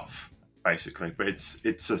 It's a laugh, basically, but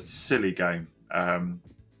it's a silly game.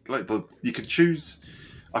 You can choose.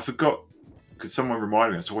 I forgot, because someone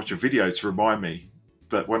reminded me to watch a video to remind me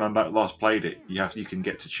that when I last played it, you can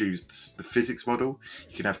get to choose the physics model.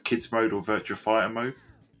 You can have kids mode or Virtua Fighter mode.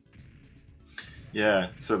 Yeah,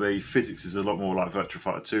 so the physics is a lot more like Virtua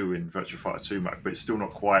Fighter 2 in Virtua Fighter 2 mode, but it's still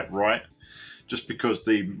not quite right, just because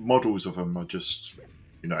the models of them are just,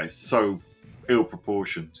 so ill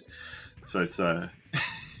proportioned. So it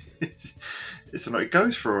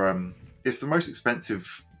goes for it's the most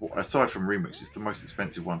expensive, aside from Remix, it's the most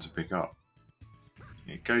expensive one to pick up.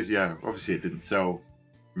 It goes, obviously it didn't sell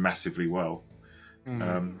massively well.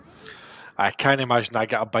 I can't imagine I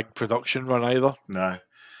get a big production run either. No.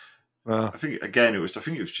 I think again, I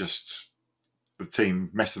think it was just the team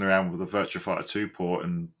messing around with the Virtua Fighter 2 port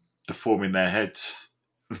and deforming their heads.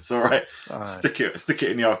 It's all right. Stick it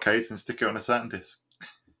in the arcades and stick it on a Saturn disc.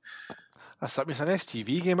 It's an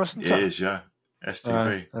STV game, isn't it? It is, yeah.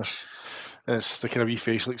 STV. It's the kind of wee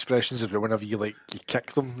facial expressions of whenever you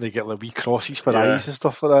kick them, they get like wee crosses for eyes and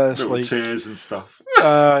stuff like that. It's little tears and stuff. It's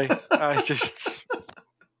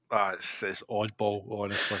oddball,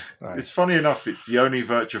 honestly. It's funny enough, it's the only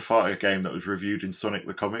Virtua Fighter game that was reviewed in Sonic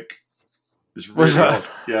the Comic. It's really odd.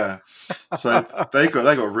 Yeah. So they got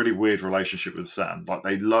a really weird relationship with Saturn. Like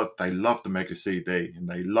they loved the Mega CD and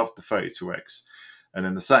they loved the 32X. And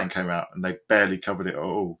then the Saturn came out and they barely covered it at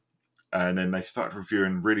all. And then they started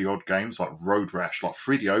reviewing really odd games like Road Rash, like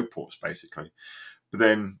 3DO ports basically. But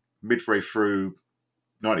then midway through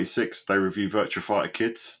 96, they review Virtua Fighter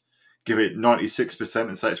Kids, give it 96%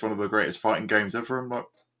 and say it's one of the greatest fighting games ever. I'm like,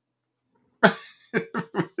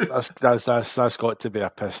 that's got to be a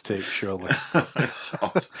piss take, surely. It's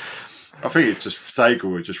odd. I think it's just Sega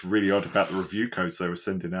were just really odd about the review codes they were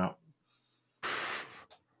sending out.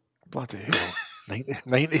 Bloody hell.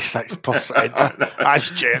 96%. That's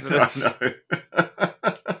generous.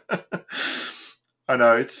 I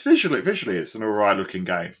know. It's visually it's an alright looking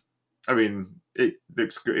game. I mean, it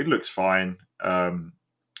looks good. It looks fine.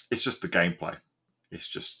 It's just the gameplay. It's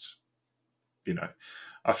just,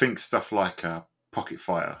 I think stuff like Pocket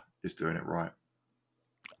Fighter is doing it right.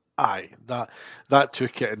 Aye, that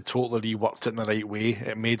took it and totally reworked it in the right way.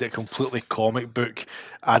 It made it completely comic book,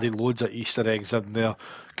 added loads of Easter eggs in there,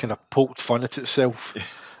 kind of poked fun at itself.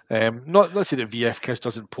 Not saying that VF Kids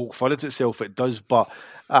doesn't poke fun at itself, it does, but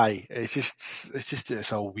aye,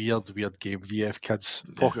 it's a weird game. VF Kids,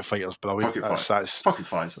 Pocket Fighter's brilliant. Pocket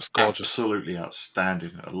Fighter's gorgeous, absolutely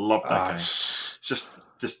outstanding. I love that game. It's just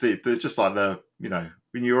like the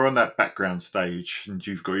when you're on that background stage and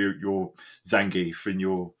you've got your Zangief and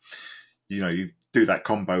you do that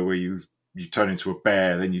combo where you turn into a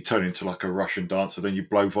bear, then you turn into like a Russian dancer, then you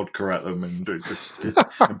blow vodka at them, and and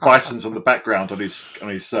Bison's on the background on his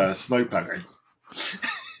snowplow.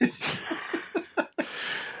 It's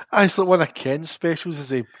like one of Ken's specials as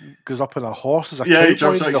he goes up on a horse as a he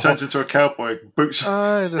jumps out, he turns into a cowboy, boots.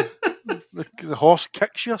 The horse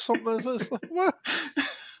kicks you or something. It's like, what?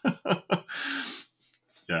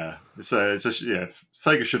 Yeah,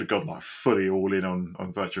 Sega should have gone like fully all in on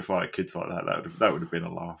Virtua Fighter Kids like that. That would have been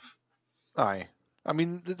a laugh. Aye, I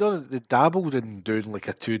mean they dabbled in doing like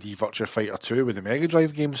a 2D Virtua Fighter 2 with the Mega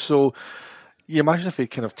Drive games. So you imagine if they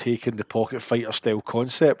kind of taken the Pocket Fighter style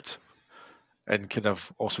concept and kind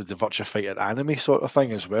of also the Virtua Fighter anime sort of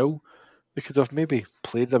thing as well. They could have maybe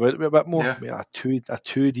played about it a bit more. Yeah. A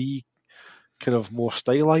 2D kind of more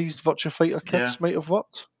stylized Virtua Fighter Kids might have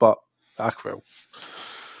worked, but well.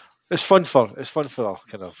 It's fun for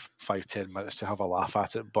kind of 5-10 minutes to have a laugh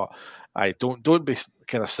at it, but I don't be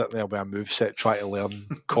kind of sitting there with a moveset trying to learn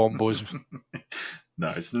combos.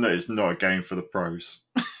 No, it's not a game for the pros.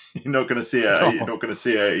 You're not going to see it. You're not going to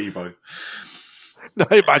see it at Evo. No,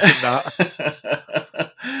 imagine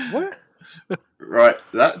that. What? Right.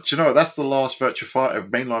 Do you know what? That's the last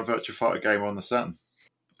mainline Virtua Fighter game on the Saturn.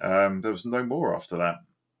 There was no more after that.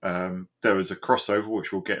 There was a crossover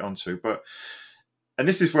which we'll get onto, and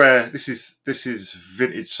this is where this is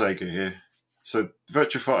vintage Sega here. So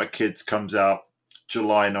Virtua Fighter Kids comes out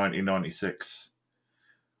July 1996.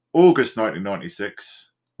 August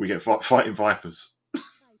 1996, we get Fighting Vipers.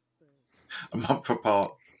 A month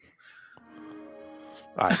apart.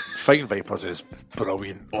 Aye, Fighting Vipers is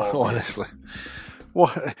brilliant, honestly.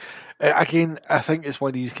 What again? I think it's one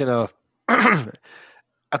of these kind of. I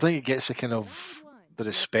think it gets the kind of the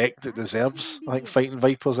respect it deserves. I think Fighting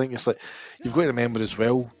Vipers. I think it's like you've got to remember as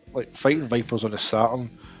well. Like Fighting Vipers on the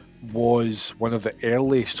Saturn was one of the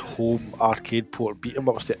earliest home arcade port beat 'em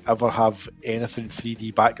ups to ever have anything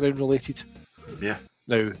 3D background related. Yeah.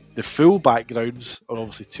 Now the full backgrounds are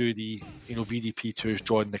obviously 2D. VDP2 is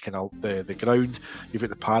drawing the kind of the ground. You've got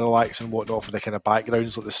the parallax and whatnot for the kind of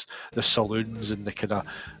backgrounds, like the saloons and the kind of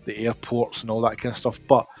the airports and all that kind of stuff.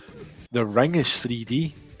 But the ring is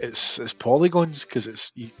 3D. It's polygons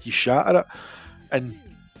because you shatter it, and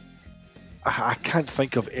I can't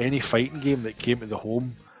think of any fighting game that came to the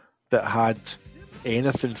home that had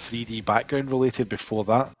anything 3D background related before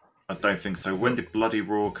that. I don't think so. When did Bloody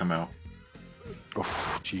Roar come out?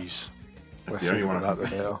 Oh, jeez. That's the only one.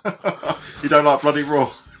 You don't like Bloody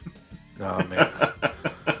Roar? No, mate.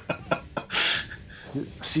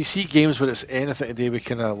 See games where it's anything to do with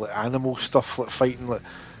kind of like animal stuff, like fighting, like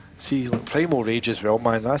Primal Rage as well,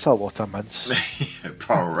 man. That's a lot of mince.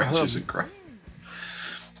 Primal Rage isn't great.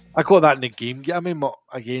 I got that in the Game Gear. I mean,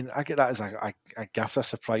 again, I get that as a gift, a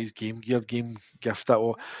surprise Game Gear game gift.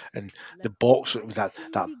 And the box with that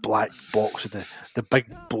black box with the big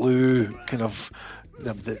blue kind of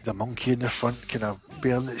the monkey in the front, kind of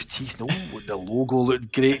baring its teeth. And, the logo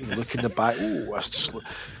looked great, and you look in the back. Oh, this just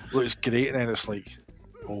looks great, and then it's like,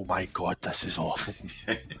 oh my god, this is awful.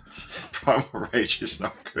 Primal Rage is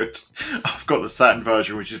not good. I've got the Saturn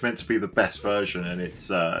version, which is meant to be the best version, and it's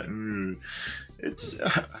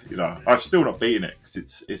I've still not beaten it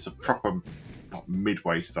because it's a proper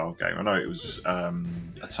midway style game. I know it was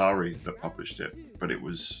Atari that published it, but it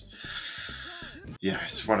was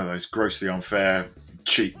it's one of those grossly unfair,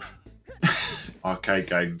 cheap arcade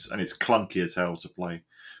games, and it's clunky as hell to play.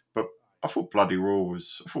 But I thought Bloody Raw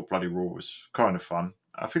was kind of fun.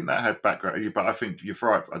 I think that had background, but I think you're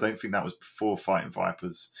right. I don't think that was before Fighting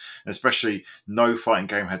Vipers, and especially no fighting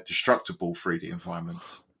game had destructible 3D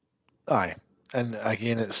environments. Aye, and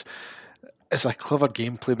again, it's a clever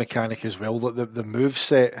gameplay mechanic as well. That the move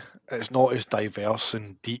set, it's not as diverse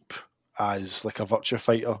and deep as like a Virtua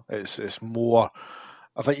Fighter. It's more.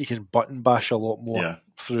 I think you can button bash a lot more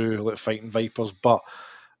through like Fighting Vipers, but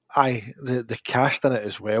the cast in it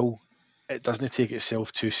as well. It doesn't take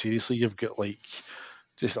itself too seriously. You've got we've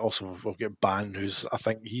got Ban, who's, I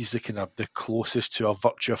think he's the closest to a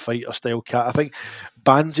Virtua Fighter style cat. I think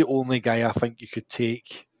Ban's the only guy I think you could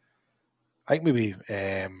take. I think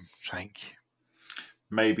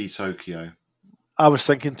maybe Tokyo. I was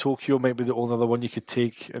thinking Tokyo might be the only other one you could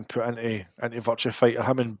take and put into Virtua Fighter.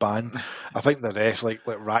 Him and Ban. I think the rest, like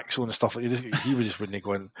Raxel and stuff, he just wouldn't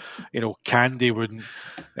go in. Candy wouldn't.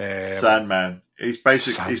 Sandman. He's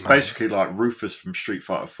basically like Rufus from Street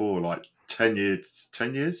Fighter 4, like 10 years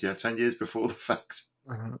before the fact.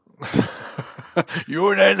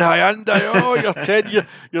 You're in Hyundai. Oh, you're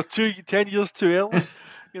 10 years too early.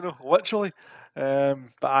 Literally.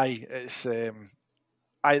 But it's the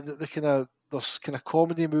kind of. There's kind of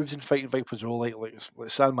comedy moves in Fighting Vipers, all like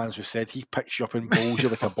Sandman, as we said, he picks you up and bowls you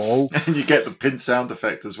like a ball. And you get the pin sound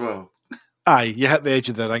effect as well. Aye, you hit the edge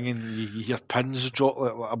of the ring and you hear pins drop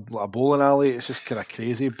like a bowling alley. It's just kind of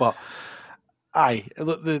crazy. But aye,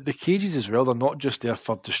 the cages as well, they're not just there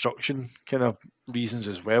for destruction kind of reasons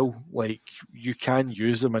as well. Like, you can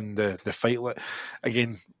use them in the fight. Like,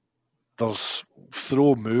 again, there's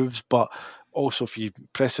throw moves, but also if you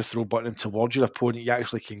press the throw button towards your opponent, you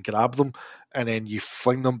actually can grab them and then you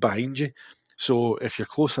fling them behind you. So if you're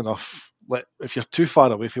close enough, if you're too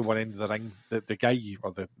far away from one end of the ring, the guy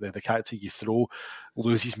or the character you throw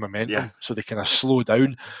loses momentum, so they kind of slow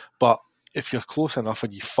down. But if you're close enough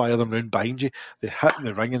and you fire them round behind you, they hit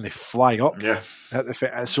the ring and they fly up. Yeah.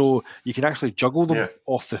 So you can actually juggle them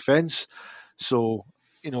off the fence. So,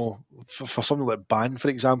 for something like Ban, for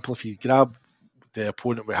example, if you grab the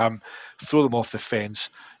opponent with him, throw them off the fence,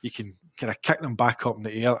 you can kind of kick them back up in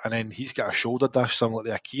the air, and then he's got a shoulder dash similar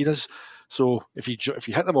to Akira's. So if you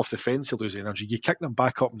hit them off the fence, you lose energy. You kick them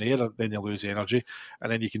back up in the air, then you lose energy,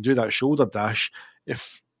 and then you can do that shoulder dash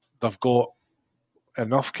if they've got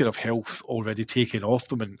enough kind of health already taken off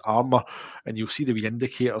them and armour, and you'll see the wee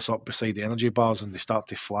indicators up beside the energy bars, and they start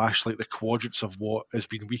to flash like the quadrants of what has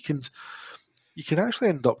been weakened. You can actually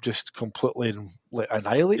end up just completely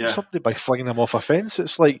annihilating somebody by flinging them off a fence.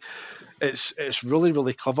 It's like it's really,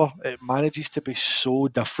 really clever. It manages to be so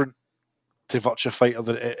different to Virtua Fighter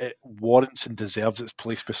that it warrants and deserves its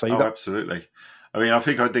place beside it. Absolutely. I mean, I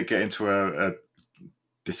think I did get into a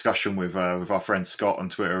discussion with our friend Scott on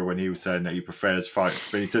Twitter when he was saying that he prefers but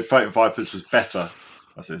he said Fighting Vipers was better.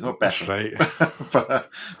 I said it's not better, right.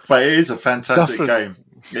 but it is a fantastic game.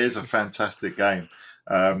 It is a fantastic game.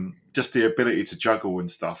 Just the ability to juggle and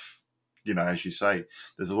stuff, as you say,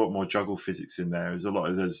 there's a lot more juggle physics in there. There's a lot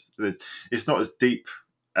of it's not as deep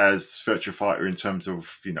as Virtua Fighter in terms of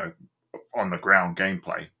on the ground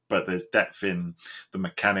gameplay, but there's depth in the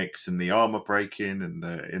mechanics and the armor breaking and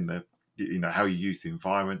the how you use the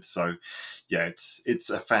environment. So it's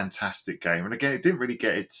a fantastic game, and again, it doesn't really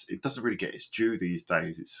get its due these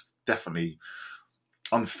days. It's definitely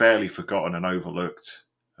unfairly forgotten and overlooked.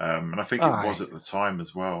 And I think it was at the time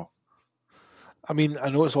as well. I mean, I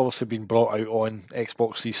know it's obviously been brought out on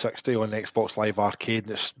Xbox 360, on Xbox Live Arcade,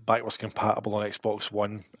 and it's backwards compatible on Xbox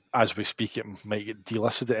One. As we speak, it might get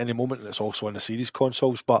delisted at any moment, and it's also on the series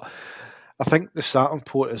consoles. But I think the Saturn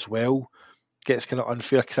port as well gets kind of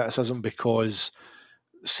unfair criticism because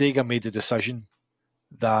Sega made the decision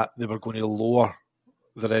that they were going to lower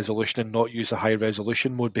the resolution and not use the high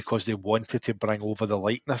resolution mode because they wanted to bring over the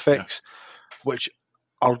lighting effects, which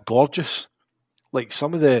are gorgeous. Like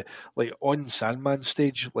some of the on Sandman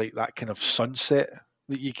stage, like that kind of sunset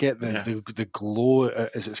that you get, the glow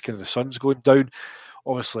as it's kind of the sun's going down.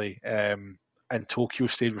 obviously in Tokyo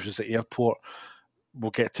stage, which is the airport,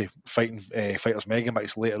 we'll get to Fighters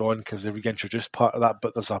Megamix later on because they reintroduced part of that.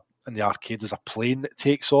 But in the arcade there's a plane that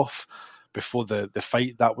takes off before the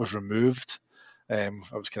fight that was removed. It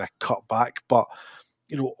was kind of cut back, but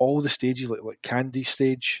all the stages like Candy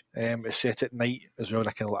stage is set at night as well, in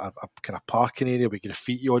a kind of parking area with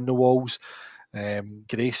graffiti on the walls.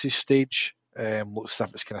 Grace's stage looks as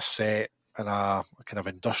if it's kind of set in a kind of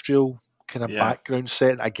industrial kind of background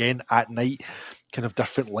set again at night, kind of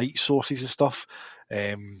different light sources and stuff.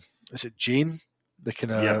 Is it Jane? The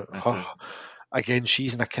kind of again,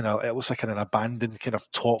 she's in a kind of, it looks like an abandoned kind of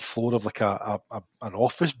top floor of like an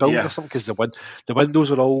office building or something, because the windows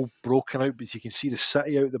are all broken out, but you can see the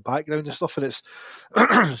city out the background and stuff, and it's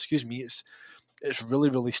excuse me, it's really,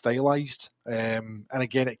 really stylized, and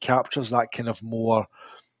again it captures that kind of more, I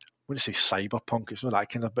wouldn't say cyberpunk, it's not that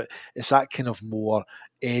kind of, but it's that kind of more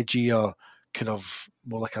edgier, kind of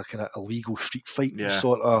more like a kind of illegal street fighting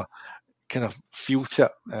sort of kind of feel to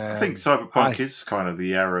it. I think cyberpunk is kind of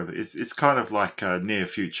the era. It's kind of like a near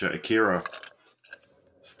future Akira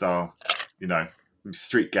style,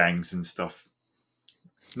 street gangs and stuff.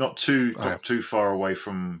 Not too far away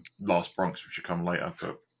from Last Bronx, which will come later,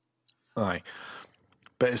 but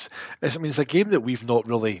but it's a game that we've not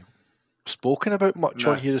really spoken about much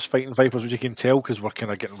on here as Fighting Vipers, which you can tell because we're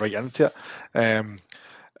kind of getting right into it.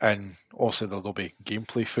 And also there'll be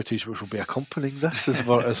gameplay footage which will be accompanying this as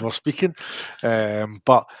we're speaking.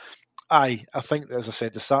 But I think, as I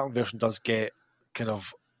said, the Saturn version does get kind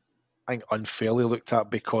of, I think, unfairly looked at,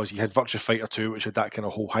 because you had Virtua Fighter 2, which had that kind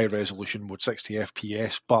of whole high resolution mode, 60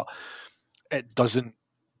 FPS, but it doesn't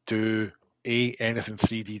do anything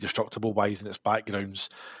 3D destructible wise in its backgrounds,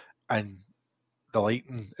 and the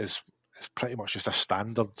lighting is pretty much just a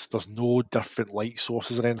standard. There's no different light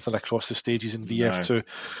sources or anything across the stages in VF2. No.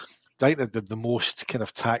 I think that the most kind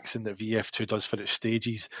of taxing that VF2 does for its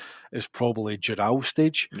stages is probably Dural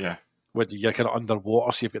stage. Yeah. Where you're kind of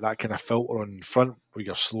underwater, so you've got that kind of filter on front where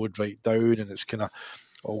you're slowed right down and it's kind of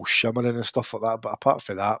all shimmering and stuff like that. But apart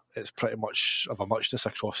from that, it's pretty much of a muchness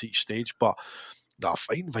across each stage. But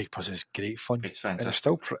Fighting Vipers is great fun. It's fantastic. And it's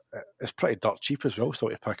still it's pretty dirt cheap as well, still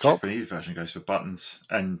to pick up. The Japanese version goes for buttons,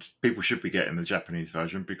 and people should be getting the Japanese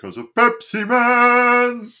version because of Pepsi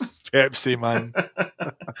Man! Pepsi Man.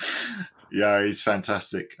 Yeah, he's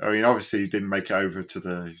fantastic. I mean, obviously he didn't make it over to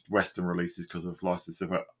the Western releases because of licensing,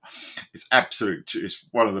 but it's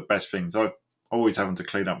one of the best things. I'm always having to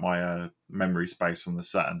clean up my memory space on the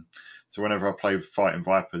Saturn. So whenever I play Fighting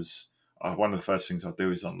Vipers, one of the first things I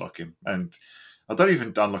do is unlock him. And I don't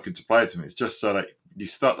even unlock him to play as him. It's just so that you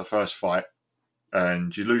start the first fight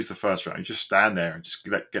and you lose the first round. You just stand there and just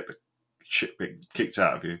get the shit kicked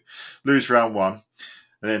out of you. Lose round one,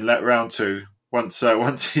 and then let round two. Once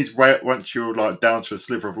you're like down to a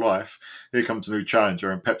sliver of life, here comes a new challenger,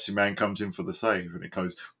 and Pepsi Man comes in for the save, and it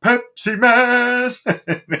goes Pepsi Man,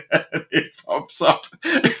 and it pops up.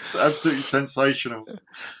 It's absolutely sensational.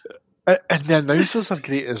 And the announcers are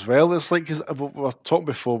great as well. It's like, cause we were talking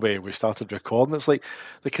before we started recording. It's like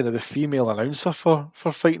the kind of the female announcer for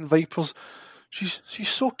Fighting Vipers. She's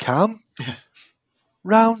so calm.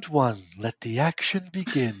 Round one, let the action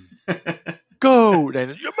begin. Go!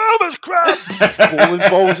 Then your mama's crap! Bowling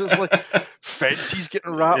balls. It's like fences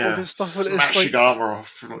getting rattled and stuff. Smashing it's like, armour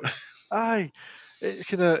off. Aye.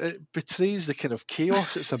 It betrays the kind of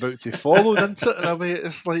chaos it's about to follow, doesn't it? In a way,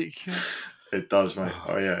 it's like... It does, mate.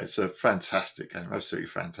 Oh, yeah. It's a fantastic game. Absolutely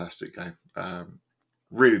fantastic game.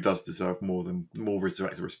 Really does deserve more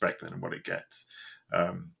respect than what it gets.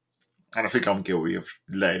 And I think I'm guilty of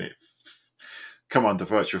letting it come under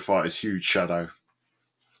Virtua Fighter's huge shadow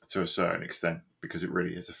to a certain extent, because it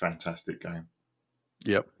really is a fantastic game.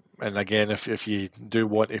 Yep. And again, if you do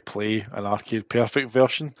want to play an arcade perfect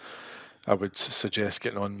version, I would suggest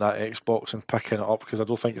getting on that Xbox and picking it up, because I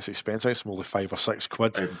don't think it's expensive. It's only £5 or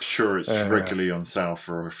 £6. I'm sure it's regularly on sale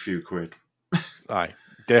for a few quid. Aye.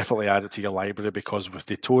 Definitely add it to your library, because with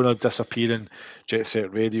Daytona disappearing, Jet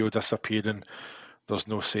Set Radio disappearing, there's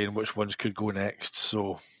no saying which ones could go next.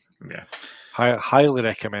 So, yeah, highly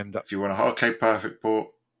recommend it. If you want a arcade perfect port,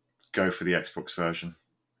 go for the Xbox version.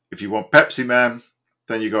 If you want Pepsi Man,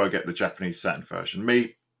 then you got to get the Japanese Saturn version.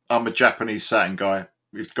 I'm a Japanese Saturn guy.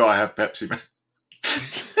 You've got to have Pepsi Man.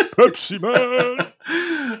 Pepsi Man!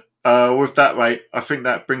 With that, mate, I think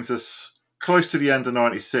that brings us close to the end of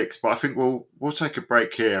 96, but I think we'll take a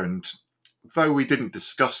break here. And though we didn't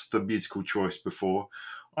discuss the musical choice before,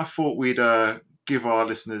 I thought we'd give our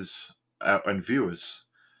listeners and viewers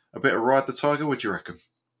a bit of Ride the Tiger. What do you reckon?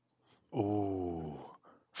 Oh,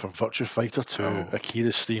 from Virtua Fighter 2,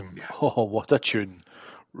 Akira's theme. Yeah. Oh, what a tune.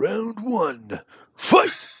 Round 1,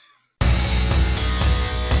 fight!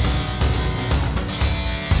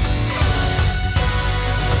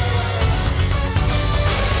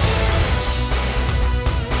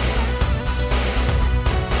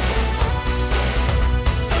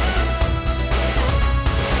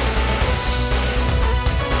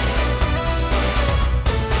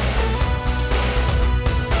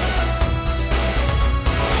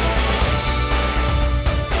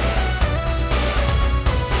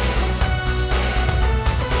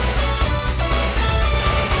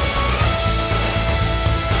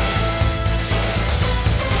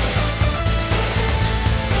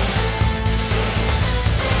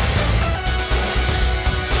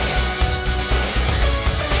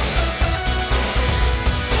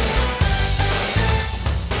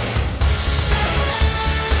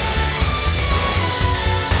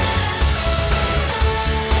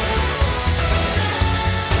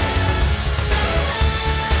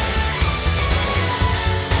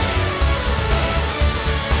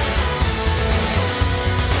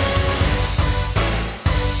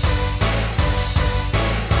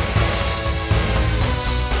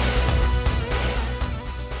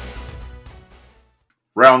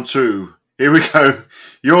 Round 2. Here we go.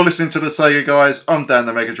 You're listening to the Sega Guys. I'm Dan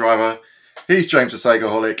the Mega Driver. He's James the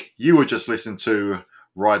Segaholic. You were just listening to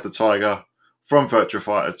Ride the Tiger from Virtua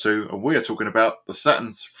Fighter 2, and we are talking about the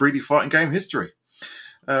Saturn's 3D fighting game history.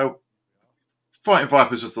 Fighting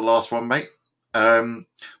Vipers was the last one, mate.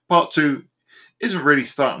 Part 2 isn't really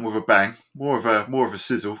starting with a bang, more of a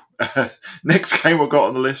sizzle. Next game I got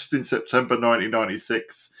on the list in September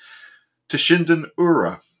 1996, Toshinden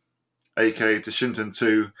Ura, aka Toshinden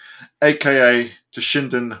 2, aka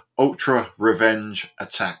Toshinden Ultra Revenge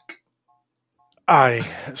Attack. Aye,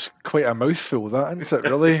 it's quite a mouthful, that, isn't it,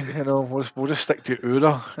 really? We'll just stick to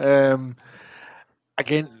Ura.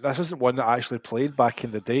 Again, this isn't one that I actually played back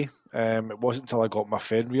in the day. It wasn't until I got my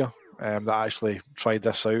Fenrir that I actually tried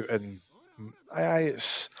this out, and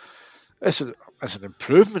it's an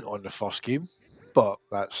improvement on the first game, but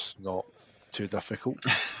that's not too difficult.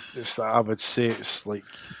 I would say it's like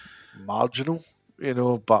marginal,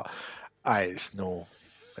 but it's no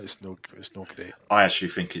great. I actually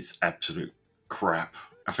think it's absolute crap.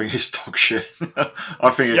 I think it's dog shit. I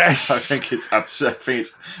think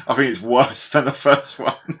it's worse than the first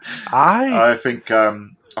one. I think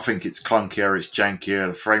it's clunkier, it's jankier.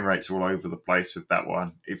 The frame rates are all over the place with that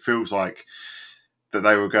one. It feels like that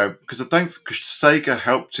they will go because Sega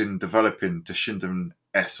helped in developing Toshinden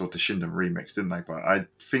S or Toshinden Remix, didn't they? But I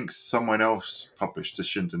think someone else published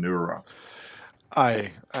Toshinden Ura.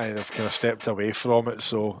 Aye, they've kind of stepped away from it.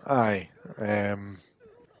 So I feel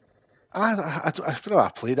like I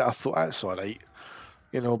played it. I thought that's all right,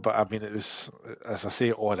 But I mean, it was, as I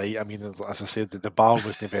say, all right. I mean, as I said, the bar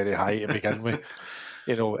wasn't very high to begin with.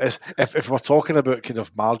 If we're talking about kind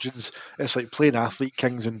of margins, it's like playing Athlete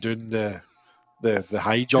Kings and doing the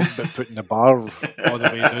high jump, but putting the bar all the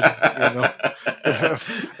way down.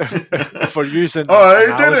 If we're using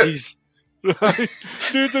analogies. I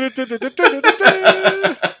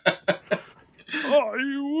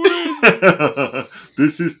win.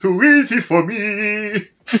 This is too easy for me.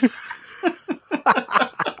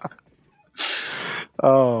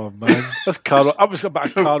 Oh man, that's Carol. I was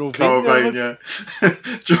about Carol Vane. Yeah.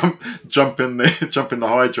 jump in the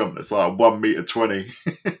high jump. That's like 1.20 meters.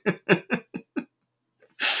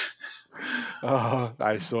 Oh,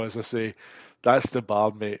 nice. So as I say, that's the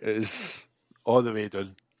bar, mate. It is all the way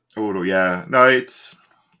done. Oh yeah, no,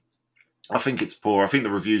 I think it's poor. I think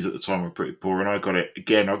the reviews at the time were pretty poor, and I got it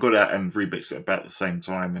again. I got it and remixed it about the same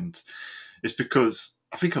time, and it's because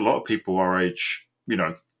I think a lot of people our age,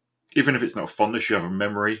 even if it's not fondness, you have a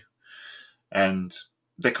memory, and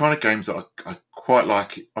they're kind of games that I quite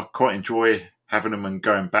like. I quite enjoy having them and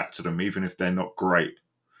going back to them, even if they're not great.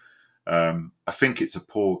 I think it's a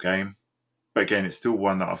poor game, but again, it's still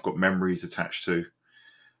one that I've got memories attached to.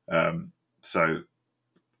 So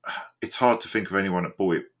it's hard to think of anyone that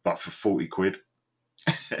bought it but for 40 quid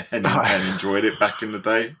and enjoyed it back in the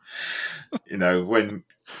day. When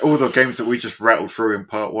all the games that we just rattled through in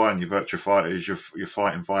part 1, your Virtua Fighters, your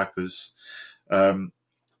Fighting Vipers, and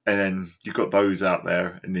then you've got those out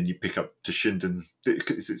there, and then you pick up Toshinden.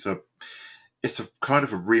 It's a kind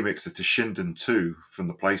of a remix of Toshinden 2 from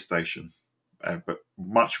the PlayStation, but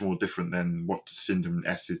much more different than what Toshinden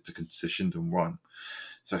S is to Toshinden 1.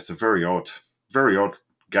 So it's a very odd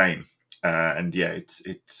game, and yeah,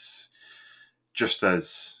 it's just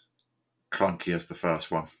as clunky as the first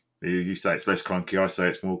one. You say it's less clunky, I say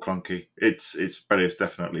it's more clunky. But it's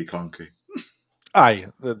definitely clunky. Aye,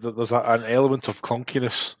 there's an element of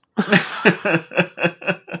clunkiness.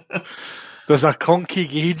 There's a clunky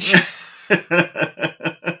gauge.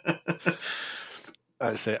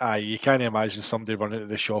 That's it. Aye, you can't imagine somebody running to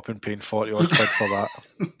the shop and paying 40 odd quid for that.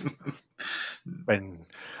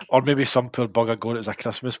 Or maybe some poor bugger going as a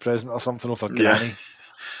Christmas present or something off a granny.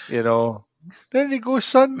 You know, there you go,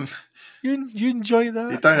 son. You enjoy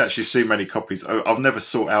that. You don't actually see many copies. I've never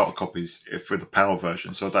sought out copies for the PAL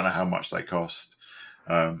version, so I don't know how much they cost.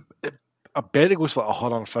 I bet it goes for like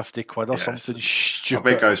 150 quid or something stupid. I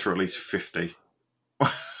bet it goes for at least 50.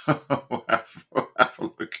 we'll have a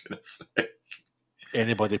look in a sec.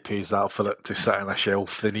 Anybody pays that for it to sit on a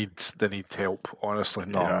shelf, they need help. Honestly,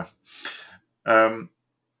 no. Yeah.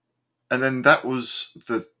 And then there was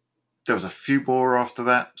a few more after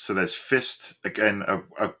that. So there's Fist, again,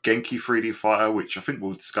 a Genki 3D fighter, which I think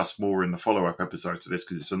we'll discuss more in the follow-up episode to this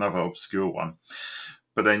because it's another obscure one.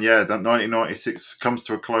 But then, that 1996 comes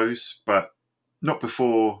to a close, but not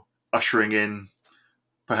before ushering in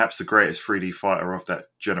perhaps the greatest 3D fighter of that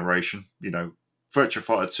generation. Virtua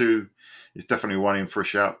Fighter 2 is definitely one in for a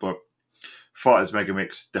shout, but Fighters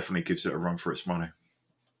Megamix definitely gives it a run for its money.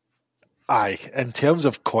 Aye, in terms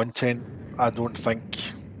of content, I don't think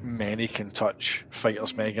many can touch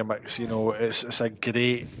Fighters Megamix. It's a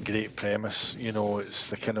great premise. It's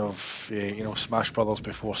the kind of Smash Brothers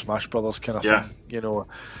before Smash Brothers kind of thing.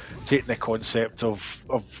 Taking the concept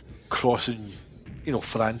of crossing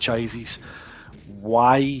franchises.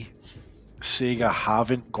 Why Sega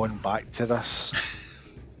haven't gone back to this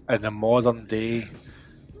in the modern day?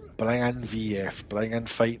 Bring in VF, bring in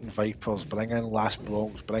Fighting Vipers, bring in Last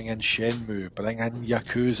Bronx, bring in Shenmue, bring in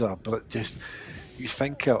Yakuza, but just you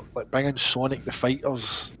think bring in Sonic the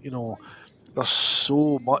Fighters. There's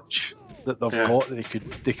so much that they've got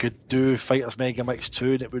that they could do Fighters Megamix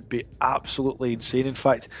 2 and it would be absolutely insane. In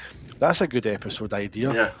fact, that's a good episode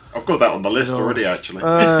idea. Yeah, I've got that on the list already, actually.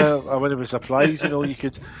 I wouldn't be surprised. You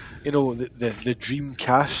could, the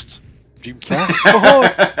Dreamcast.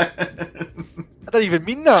 I didn't even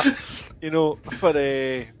mean that.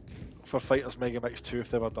 For Fighters Megamix 2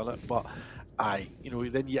 if they ever done it. But aye,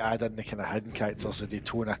 then you add in the kind of hidden characters, the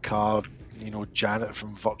Daytona car, Janet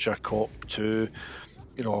from Virtua Cop 2.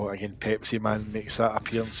 Again, Pepsi Man makes that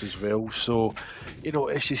appearance as well. So,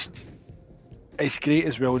 it's great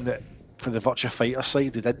as well in that for the Virtua Fighter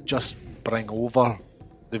side, they didn't just bring over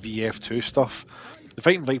the VF2 stuff. The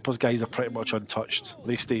Fighting Vipers guys are pretty much untouched.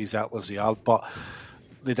 They stay exactly as they are, but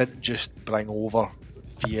they didn't just bring over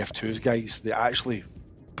VF2's guys. They actually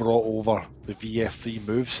brought over the VF3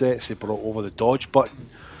 movesets. They brought over the dodge button.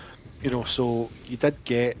 So you did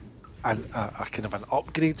get a kind of an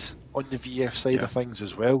upgrade on the VF side of things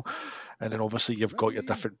as well. And then obviously you've got your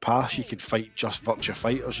different paths. You can fight just Virtua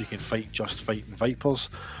Fighters. You can fight just Fighting Vipers.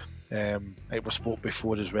 It was spoke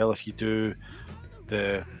before as well. If you do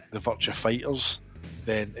the Virtua Fighters,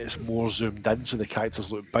 then it's more zoomed in, so the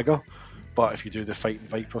characters look bigger. But if you do the Fighting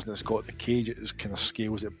Vipers and it's got the cage, it just kind of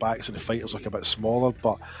scales it back, so the fighters look a bit smaller.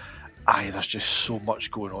 But there's just so much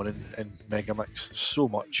going on in Megamix. So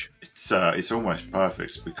much. It's almost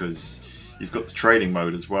perfect because you've got the training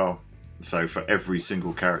mode as well. So for every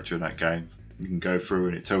single character in that game, you can go through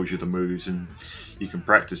and it tells you the moves and you can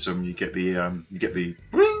practice them. You get the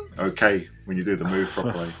okay when you do the move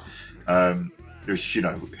properly. Which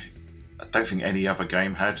I don't think any other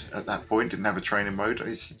game had at that point. Didn't have a training mode.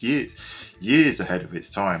 It's years ahead of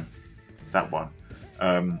its time. That one.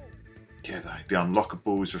 The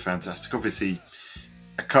unlockables were fantastic. Obviously,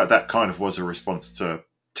 that kind of was a response to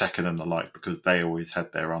Tekken and the like because they always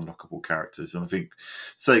had their unlockable characters. And I think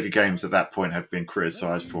Sega games at that point had been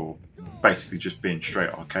criticised for basically just being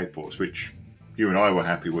straight arcade ports, which you and I were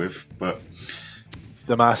happy with, but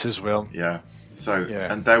the masses will. Yeah. So,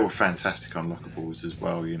 and they were fantastic unlockables as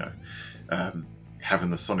well,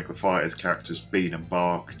 having the Sonic the Fighters characters, Bean and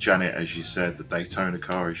Bark, Janet, as you said, the Daytona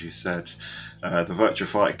car, as you said, the Virtua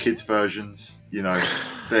Fighter Kids versions,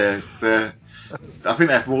 they're I think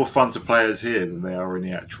they're more fun to play as here than they are in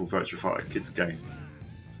the actual Virtua Fighter Kids game.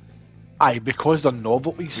 Aye, because they're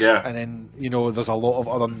novelties, yeah. And then there's a lot of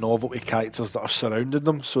other novelty characters that are surrounding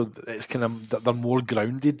them, so it's kind of they're more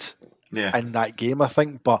grounded in that game, I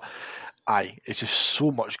think. But it's just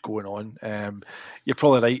so much going on. You're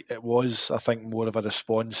probably right. It was, I think, more of a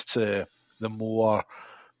response to the more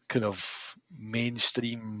kind of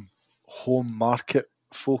mainstream home market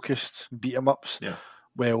focused beat 'em ups. Yeah.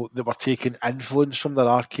 Well, they were taking influence from their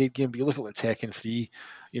arcade game, but you look at like Tekken 3,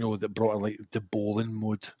 that brought in like the bowling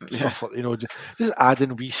mode, stuff like, just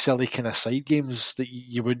adding wee silly kind of side games that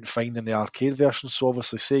you wouldn't find in the arcade version. So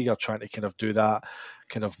obviously Sega are trying to kind of do that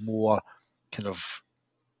kind of more kind of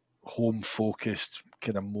home focused,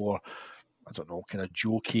 kind of more, I don't know, kind of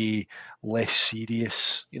jokey, less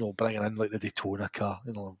serious, bringing in like the Daytona car,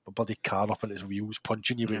 a bloody car up on its wheels,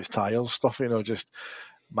 punching you with its tyres, stuff, just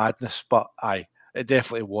madness. But aye, it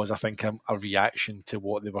definitely was, I think, a reaction to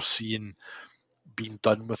what they were seeing being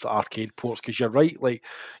done with the arcade ports. Because you're right, like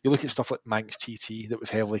you look at stuff like Manx TT that was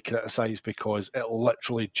heavily criticised because it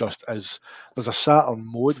literally just is. There's a Saturn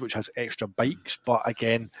mode which has extra bikes, but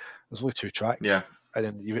again, there's only 2 tracks. Yeah. And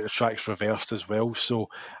then you get the tracks reversed as well. So,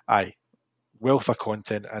 aye, wealth of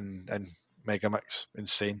content and Megamix,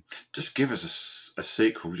 insane. Just give us a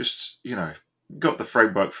sequel. Just, got the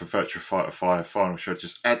framework for Virtua Fighter 5 Final Show.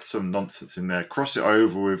 Just add some nonsense in there. Cross it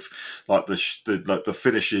over with like the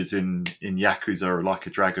finishes in Yakuza or Like a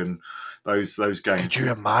Dragon. Those games. Could you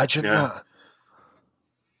imagine that?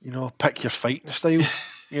 Pick your fighting style.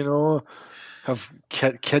 Have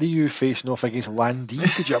Kiryu facing off against Landy.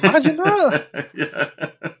 Could you imagine that? Yeah.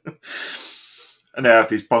 And they have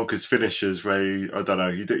these bonkers finishes where I don't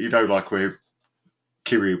know, like where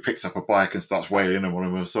Kiryu picks up a bike and starts wailing on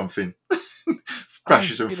them or something,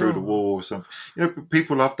 crashes them through the wall or something.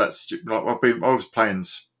 People love that. Like I was playing.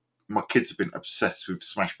 My kids have been obsessed with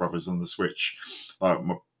Smash Brothers on the Switch. Like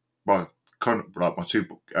my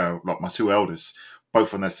two eldest,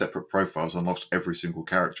 both on their separate profiles, unlocked every single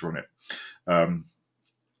character on it.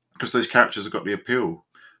 Because those characters have got the appeal,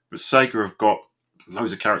 but Sega have got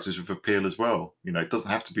loads of characters with appeal as well. It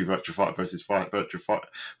doesn't have to be Virtua Fighter versus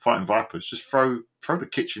Fighting Vipers. Just throw the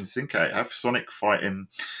kitchen sink at it. Have Sonic fighting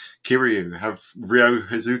Kiryu. Have Ryo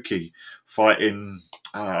Hazuki fighting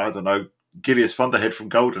I don't know, Gilius Thunderhead from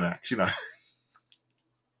Golden Axe.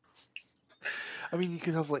 I mean, you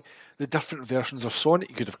could have like the different versions of Sonic.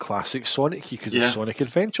 You could have classic Sonic. You could have Sonic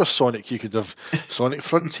Adventure Sonic. You could have Sonic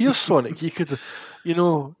Frontier Sonic. You could,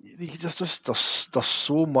 there's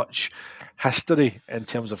so much history in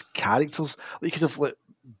terms of characters. Like you could have like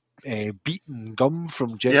Beaten Gum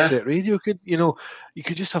from Jet Set Radio. You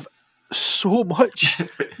could just have so much.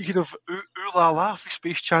 You could have Ooh La La for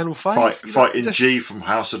Space Channel 5. Fighting G from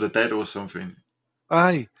House of the Dead or something.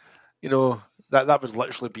 Aye, that would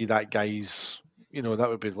literally be that guy's. That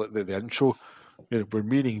would be like the intro. We're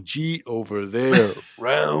meeting G over there.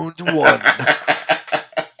 Round 1.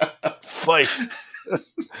 Fight.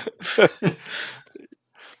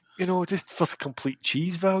 Just for complete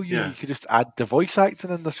cheese value, you could just add the voice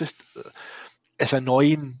acting in. It's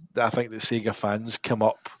annoying that I think that Sega fans come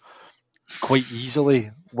up quite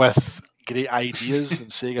easily with great ideas,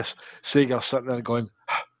 and Sega sitting there going,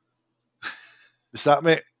 "Is that,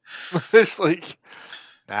 mate?" It's like,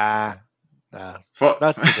 nah.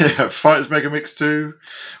 Fighters Megamix 2,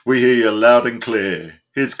 we hear you loud and clear.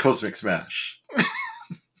 Here's Cosmic Smash.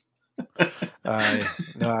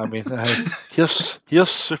 Here's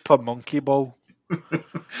Super Monkey Ball.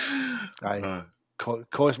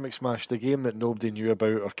 Cosmic Smash, the game that nobody knew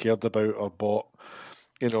about or cared about or bought,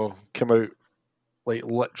 came out like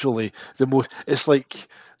literally the most. It's like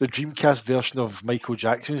the Dreamcast version of Michael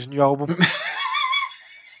Jackson's new album.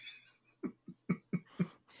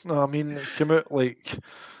 No, I mean, it came out like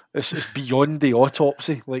it's beyond the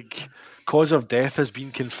autopsy. Like, cause of death has been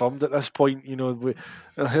confirmed at this point.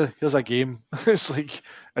 Here's a game. It's like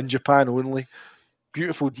in Japan only.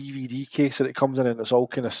 Beautiful DVD case that it comes in, and it's all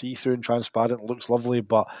kind of see-through and transparent. It looks lovely,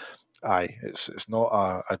 but aye, it's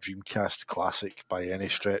not a Dreamcast classic by any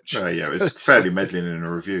stretch. Yeah, it was fairly meddling in the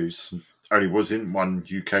reviews. Only was in one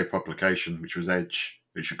UK publication, which was Edge,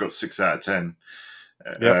 which got 6 out of 10.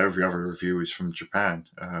 Every other review is from Japan.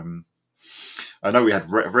 I know we had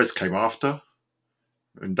Res came after,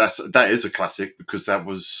 and that is a classic because that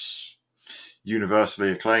was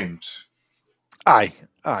universally acclaimed. Aye.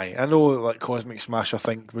 I know, like Cosmic Smash, I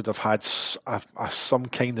think would have had some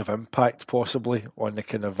kind of impact possibly on the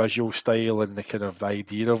kind of visual style and the kind of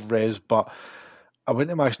idea of Res, but I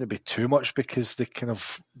wouldn't imagine it'd be too much because they're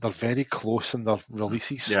very close in their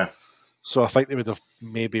releases. Yeah. So I think they would have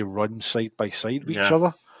maybe run side by side with each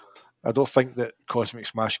other. I don't think that Cosmic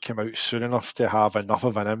Smash came out soon enough to have enough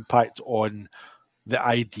of an impact on the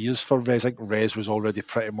ideas for Res. I think Res was already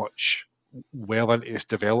pretty much well into its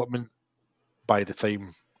development by the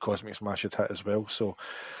time Cosmic Smash had hit as well. So,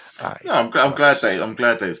 I'm glad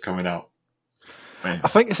that it's coming out. I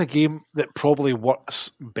think it's a game that probably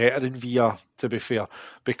works better in VR, to be fair,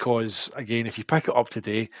 because again, if you pick it up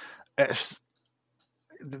today, it's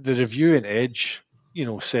the review in Edge,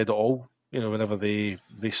 said it all. Whenever they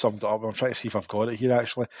summed it up, I'm trying to see if I've got it here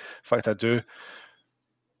actually. In fact, I do.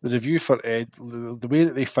 The review for Ed, the way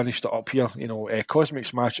that they finished it up here, Cosmic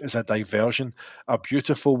Smash is a diversion, a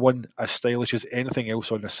beautiful one, as stylish as anything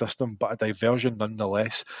else on the system, but a diversion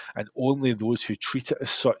nonetheless, and only those who treat it as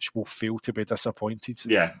such will fail to be disappointed.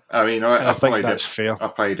 Yeah, I mean, I think that's fair. I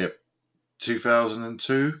played it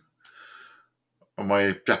 2002 on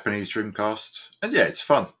my Japanese Dreamcast, and yeah, it's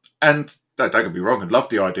fun. And don't get me wrong, I love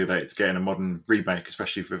the idea that it's getting a modern remake,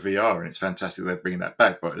 especially for VR, and it's fantastic they're bringing that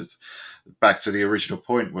back. But back to the original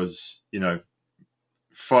point was,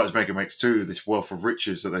 Fighters Mega Mix 2, this wealth of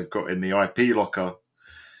riches that they've got in the IP locker.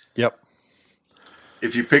 Yep.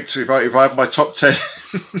 If I have my top 10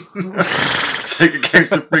 Sega games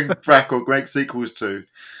to bring back or make sequels to,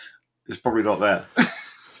 it's probably not there.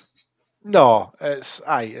 No,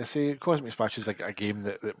 Cosmic Smash is like a game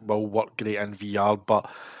that will work great in VR, but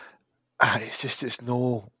it's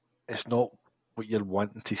not what you're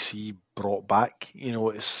wanting to see brought back.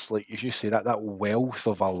 It's like, as you say, that wealth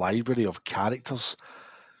of a library of characters,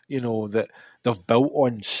 that they've built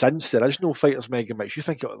on since the original Fighters Mega Mix. You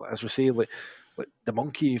think, as we say, like the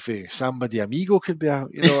monkey for Samba de Amigo could be a,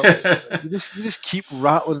 you just keep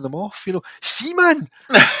rattling them off. Seaman.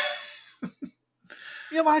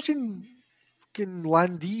 You imagine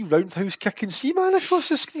Landy roundhouse kicking Seaman across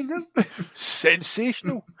the screen?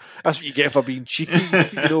 Sensational. That's what you get for being cheeky,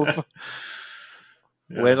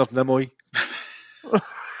 Yeah. Leonard Nimoy.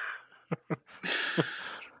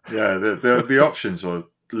 Yeah, the options are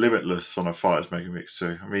limitless on a Fighters Mega Mix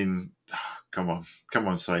 2. I mean, come on,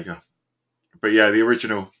 Sega. But yeah, the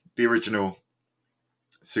original,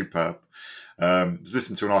 superb. I was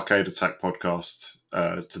listening to an Arcade Attack podcast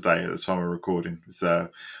today at the time of recording. It's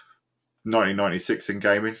 1996 in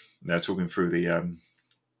gaming. They're talking through the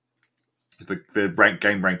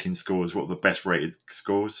game ranking scores, what are the best rated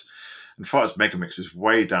scores, and Fighters Mega Mix was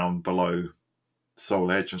way down below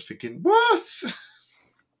Soul Edge. I was thinking, what?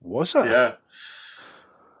 Was it? Yeah.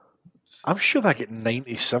 I'm sure that get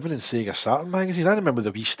 97 in Sega Saturn magazine. I remember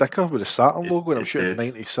the wee sticker with the Saturn logo, and I'm sure it's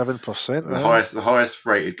 97%. The highest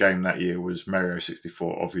rated game that year was Mario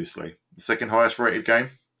 64, obviously. The second highest rated game,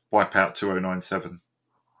 Wipeout 2097.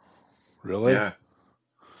 Really? Yeah.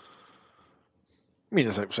 I mean,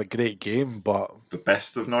 it was a great game, but... The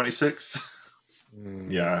best of 96?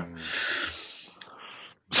 Yeah.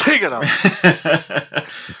 Sega now!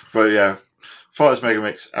 But yeah, Fighters Mega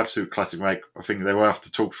Mix, absolute classic make. I think they will have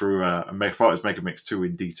to talk through Fighters Mega Mix 2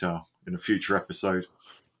 in detail in a future episode.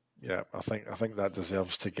 Yeah, I think that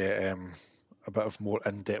deserves to get a bit of more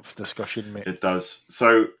in-depth discussion, mate. It does.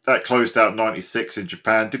 So that closed out 96 in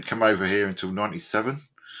Japan. Didn't come over here until 97.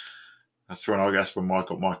 That's when I got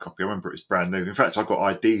my copy. I remember it was brand new. In fact, I got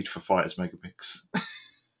ID'd for Fighters Mega Mix.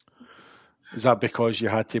 Is that because you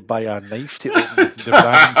had to buy a knife to open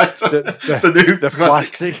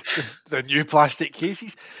the new plastic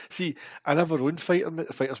cases? See, I never owned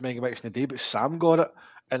Fighters Mega Mix in the day, but Sam got it,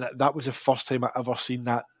 and that was the first time I ever seen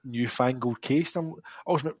that newfangled case. And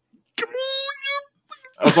I was like, come on!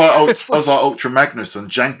 I was like Ultra Magnus and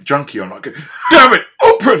Junkie on, like, damn it,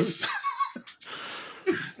 open!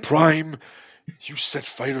 Prime, you said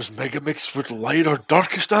Fighters Mega Mix would light our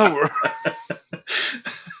darkest hour.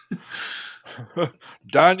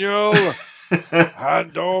 Daniel,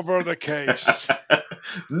 hand over the case.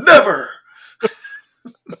 Never!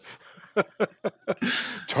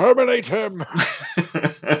 Terminate him.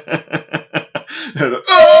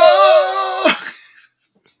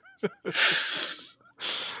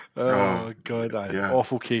 Oh God! Yeah.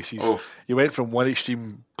 Awful cases. Oh. You went from one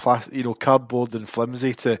extreme, cardboard and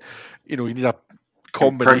flimsy to, you need a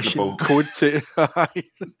combination code to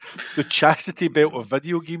the chastity belt of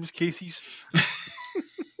video games cases.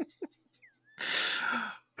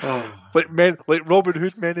 Like Robin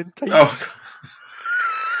Hood Men in Tights.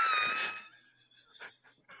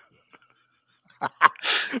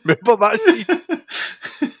 Remember that scene?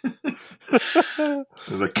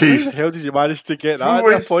 The keys. How the hell did you manage to get that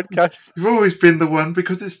in a podcast? You've always been the one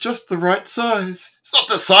because it's just the right size. It's not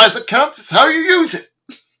the size that counts, it's how you use it.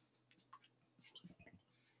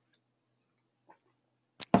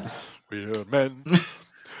 We're men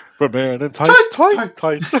in tights.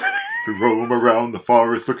 We roam around the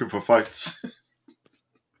forest looking for fights.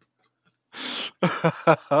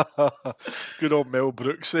 Good old Mel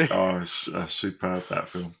Brooks. Eh? Oh, it's superb, that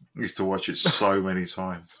film. I used to watch it so many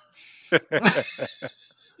times.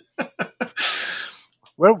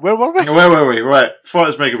 Where were we? Where were we? Right,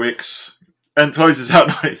 Fighters Mega Mix, and closes out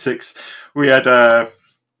 96. We had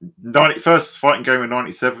first fighting game in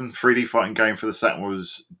 97. 3D fighting game for the Saturn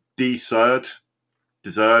was Desert.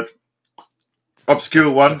 Obscure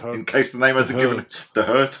one, in case the name hasn't given it. The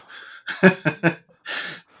Hurt.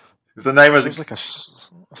 If the name hasn't...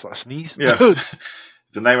 That's like a sneeze. Yeah.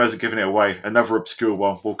 The name hasn't given it away. Another obscure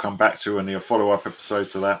one we'll come back to in the follow-up episode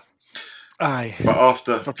to that. Aye. But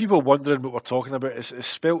after... For people wondering what we're talking about, it's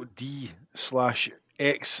spelt D/XHIRD.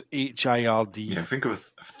 Yeah, think of a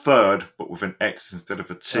third, but with an X instead of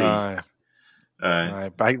a T. Aye. I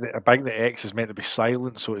think the X is meant to be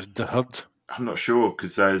silent, so it's DHIRD. I'm not sure,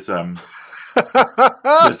 because there's the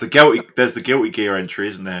Guilty Gear entry,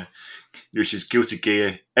 isn't there? Which is Guilty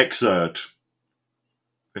Gear Xrd.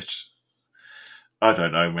 Which I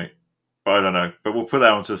don't know, mate. I don't know. But we'll put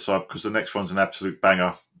that onto the side because the next one's an absolute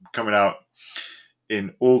banger. Coming out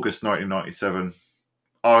in August 1997.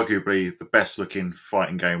 Arguably the best looking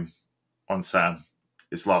fighting game on Saturn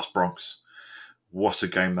is Last Bronx. What a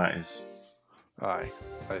game that is. Aye.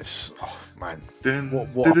 It's, oh man.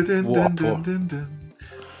 What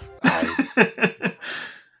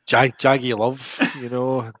Jaggy Love,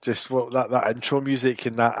 just what that intro music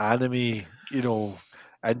and that anime, intro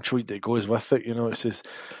that goes with it, it's just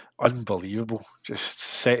unbelievable. Just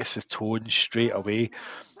sets the tone straight away.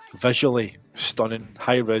 Visually stunning,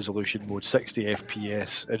 high resolution mode, 60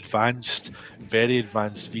 FPS, very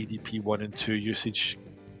advanced VDP 1 and 2 usage,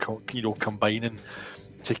 combining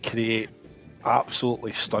to create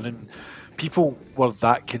absolutely stunning. People were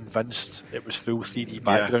that convinced it was full 3D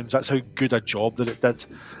backgrounds. That's how good a job that it did.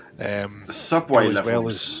 The subway as well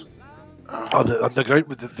as the underground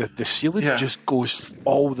with the ceiling just goes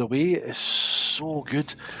all the way. It's so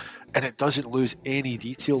good, and it doesn't lose any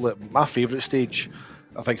detail. Like, my favourite stage,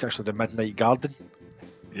 I think, it's actually the Midnight Garden.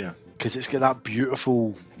 Yeah, because it's got that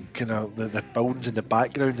beautiful kind of the buildings in the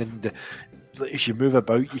background, and as you move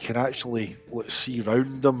about, you can actually see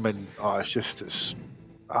around them, and it's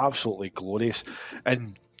absolutely glorious.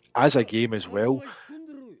 And as a game as well,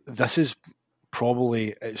 this is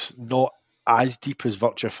probably, it's not as deep as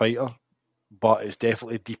Virtua Fighter, but it's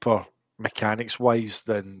definitely deeper mechanics wise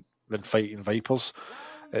than Fighting Vipers.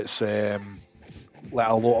 It's like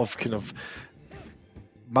a lot of kind of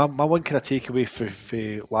my one kind of takeaway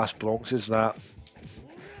for Last Bronx is that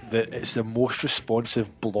it's the most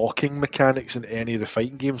responsive blocking mechanics in any of the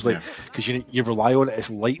fighting games, like, because you rely on it as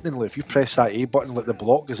lightning. Like, if you press that A button, like, the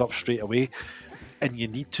block goes up straight away, and you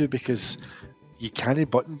need to, because you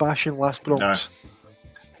can't button bash in Last Bronx.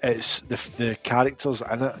 No. It's the characters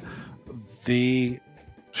in it, they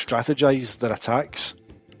strategize their attacks.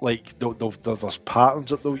 Like, there's patterns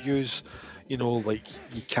that they'll use. Like,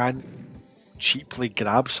 you can't cheaply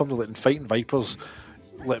grab something. Like in Fighting Vipers,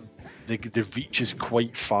 like, the reach is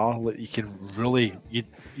quite far. Like, you can really, you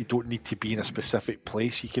don't need to be in a specific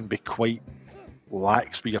place. You can be quite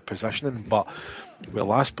lax with your positioning. But with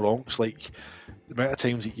Last Bronx, like, the amount of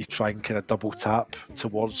times that you try and kind of double tap to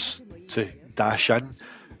dash in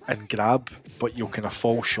and grab, but you'll kind of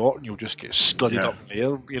fall short and you'll just get scudded up in the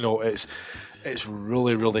air. It's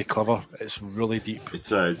really, really clever. It's really deep.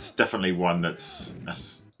 It's definitely one that's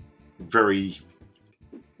very,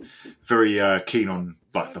 very keen on,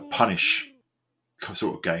 like, the punish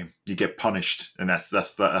sort of game. You get punished, and that's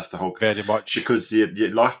the whole. Very much, because your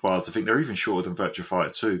life bars, I think they're even shorter than Virtua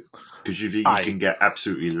Fighter 2, because you can get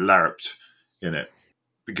absolutely larped in it.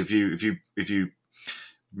 Because if you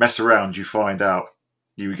mess around, you find out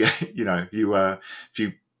you get if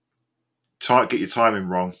you get your timing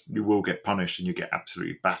wrong, you will get punished and you get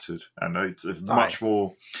absolutely battered. And it's a much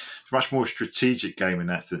more strategic game in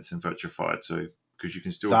that sense than Virtua Fighter 2, because you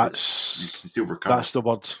can still recover.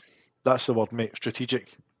 That's the word, mate.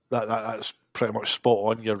 Strategic. That's pretty much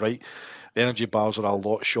spot on. You're right. The energy bars are a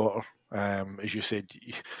lot shorter. As you said,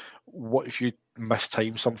 what if you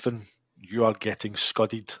mistime something? You are getting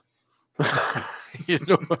scudded.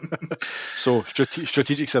 So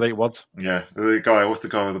strategic's the right word. Yeah. What's the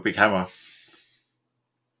guy with the big hammer?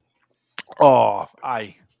 Oh,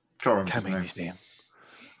 aye. Can't remember his name.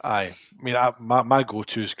 Aye. I mean, my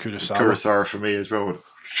go-to is Kurosawa. Kurosawa for me as well.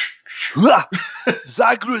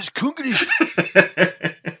 Zagros Kungri.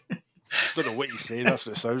 Don't know what you say. That's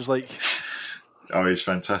what it sounds like. Oh, he's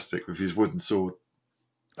fantastic with his wooden sword.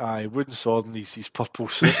 Aye, wooden sword and his purple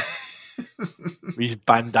suit. His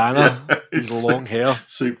bandana, his long hair.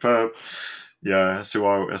 Superb. Yeah, that's who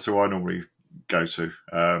I normally go to.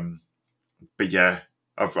 But yeah,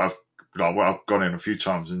 I've gone in a few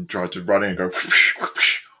times and tried to run in and go,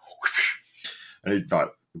 and he, like,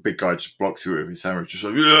 the big guy just blocks you with his hammer. It's just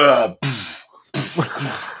like,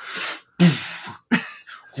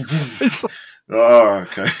 oh,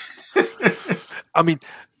 okay. I mean,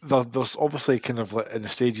 there's obviously kind of, like, in the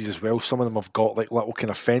stages as well, some of them have got, like, little kind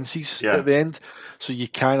of fences at the end, so you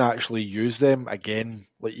can actually use them again.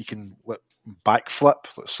 Like, you can, like, backflip,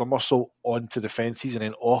 like, somersault onto the fences and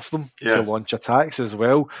then off them to launch attacks as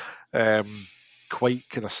well. quite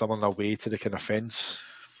kind of similar way to the kind of fence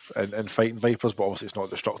in fighting vipers, but obviously it's not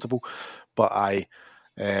destructible. But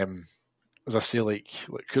as I say, like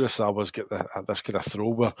Kurosawa's got this kind of throw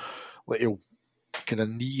where like he'll kind of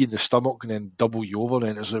knee in the stomach and then double you over,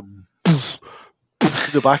 and it's like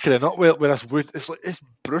the back of the nut where this wood. It's like it's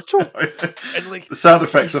brutal. And like the sound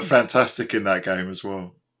effects are fantastic in that game as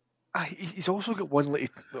well. He's also got one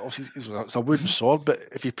like obviously it's a wooden sword, but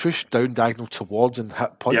if you push down diagonal towards and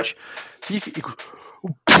hit punch, see if he goes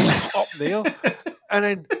up there, and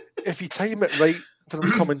then if you time it right for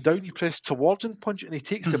him coming down, you press towards and punch, and he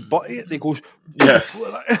takes the butt of it and he goes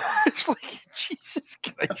it's like Jesus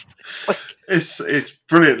Christ. It's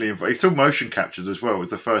brilliantly. It's all motion captured as well. It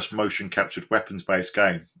was the first motion captured weapons based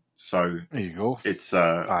game. So there you go. It's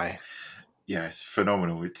it's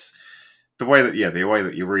phenomenal. It's the way that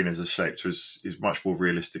the arenas are shaped is much more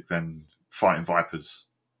realistic than fighting vipers.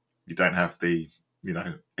 You don't have the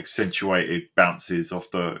accentuated bounces off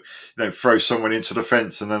the throw someone into the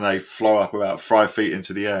fence and then they fly up about 5 feet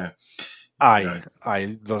into the air.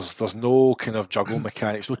 There's no kind of juggle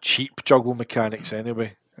mechanics, no cheap juggle mechanics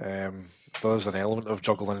anyway. There's an element of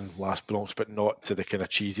juggling in Last Bronx, but not to the kind of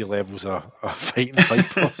cheesy levels of fighting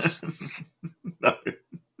vipers. No.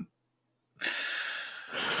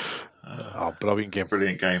 Brilliant game.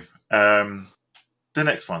 Brilliant game. The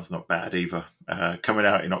next one's not bad either. Coming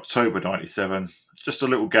out in October 97. Just a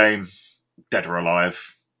little game, Dead or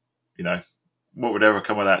Alive. What would ever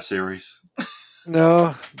come of that series?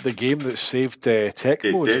 No, the game that saved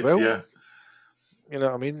Tecmo as well. Yeah. You know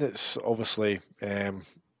what I mean? It's obviously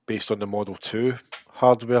based on the Model 2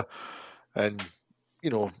 hardware. And,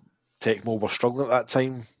 Tecmo were struggling at that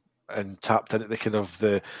time and tapped into the kind of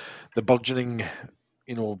the burgeoning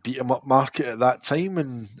beat 'em up market at that time,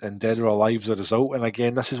 and Dead or Alive's a result. And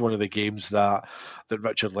again, this is one of the games that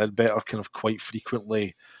Richard Ledbetter kind of quite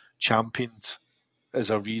frequently championed as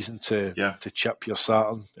a reason to chip your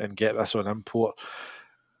Saturn and get this on import.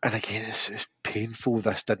 And again, it's painful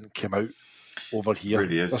this didn't come out over here. It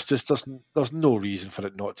really is. There's no reason for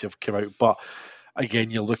it not to have come out. But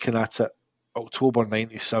again, you're looking at it, October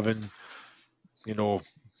 97.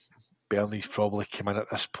 Bernie's probably came in at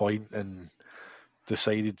this point and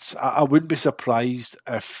decided. I wouldn't be surprised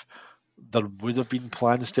if there would have been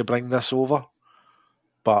plans to bring this over,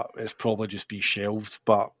 but it's probably just been shelved.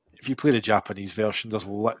 But if you play the Japanese version, there's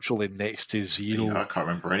literally next to zero. I can't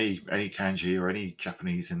remember any kanji or any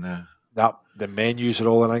Japanese in there. The menus are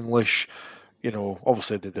all in English.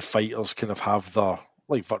 Obviously the fighters kind of have their,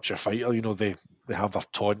 like Virtua Fighter, they have their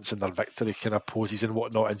taunts and their victory kind of poses and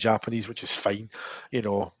whatnot in Japanese, which is fine.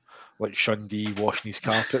 Like Shundi washing his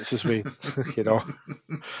carpets as we,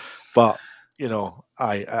 But,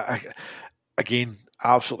 I again,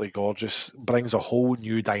 absolutely gorgeous. Brings a whole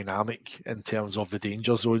new dynamic in terms of the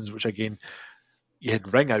danger zones, which again, you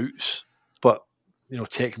had ring outs, but,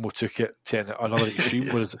 Tecmo took it to another extreme,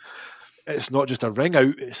 whereas it's not just a ring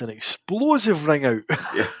out, it's an explosive ring out.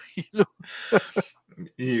 Yeah.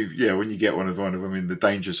 When you get one of them in the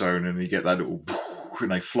danger zone and you get that little when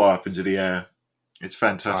they fly up into the air. It's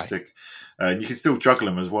fantastic, and you can still juggle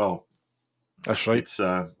them as well. That's right.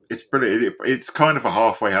 It's brilliant. It's kind of a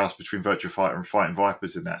halfway house between Virtua Fighter and Fighting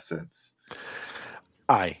Vipers in that sense.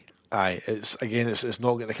 Aye. It's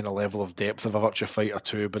not got the kind of level of depth of a Virtua Fighter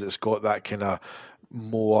 2, but it's got that kind of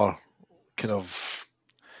more kind of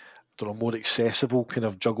more accessible kind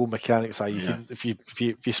of juggle mechanics. Can, if you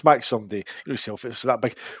smack somebody yourself, it's that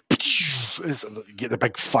big. You get the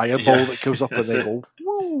big fireball that comes up and then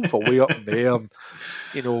go way up in the air. And,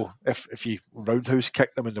 if you roundhouse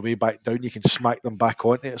kick them on the way back down, you can smack them back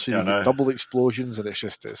onto it. So you get double explosions, and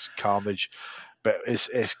it's carnage. But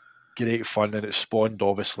it's great fun, and it spawned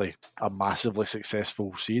obviously a massively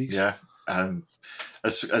successful series. Yeah, and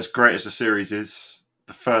as great as the series is,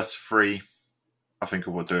 the first three, I think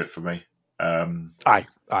it will do it for me. Aye.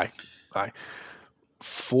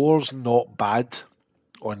 4's not bad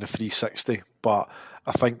on the 360, but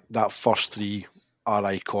I think that first three are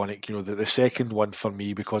iconic. The second one for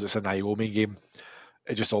me, because it's a Naomi game,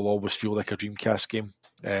 it just will always feel like a Dreamcast game.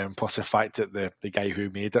 Plus the fact that the guy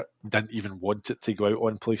who made it didn't even want it to go out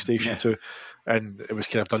on PlayStation 2, and it was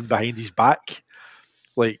kind of done behind his back.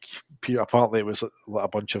 Like, apparently it was like a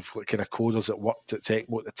bunch of kind of coders that worked at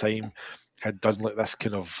Tecmo at the time had done like this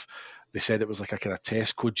kind of, they said it was like a kind of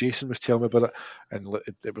test code. Jason was telling me about it, and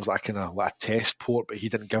it was like a test port, but he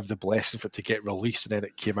didn't give the blessing for it to get released, and then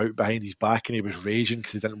it came out behind his back, and he was raging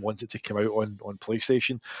because he didn't want it to come out on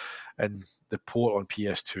PlayStation. And the port on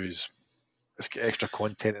PS2 it's got extra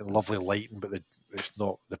content and lovely lighting, but the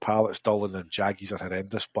palette's dull and the jaggies are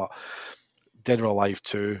horrendous. But Dead or Alive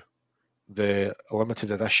 2, the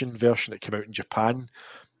limited edition version that came out in Japan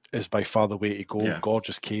is by far the way to go. Yeah.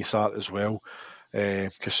 Gorgeous case art as well.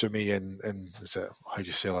 Kasumi and is it, how do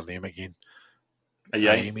you say her name again?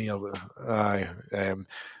 Amy.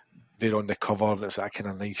 They're on the cover, and it's that kind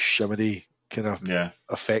of nice shimmery kind of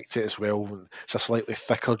effect it as well. It's a slightly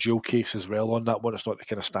thicker jewel case as well on that one. It's not the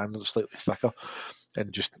kind of standard, it's slightly thicker,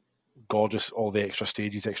 and just gorgeous. All the extra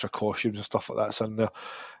stages, extra costumes and stuff like that's in there.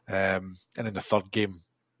 And in the third game,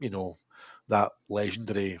 that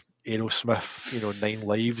legendary Aerosmith, 9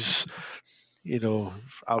 Lives,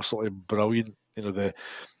 absolutely brilliant. The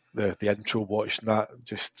intro, watching that,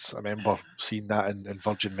 I remember seeing that in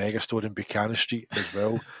Virgin Megastore in Buchanan Street as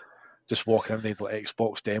well. Just walking in the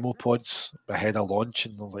Xbox demo pods ahead of launch,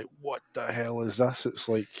 and I was like, what the hell is this? It's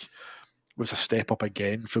like, it was a step up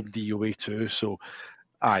again from DOA 2. So,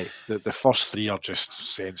 the first 3 are just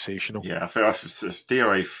sensational. Yeah, I feel like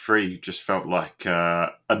DOA 3 just felt like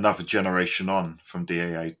another generation on from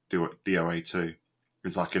DOA 2.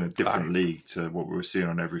 It's like in a different league to what we were seeing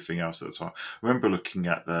on everything else at the time. I remember looking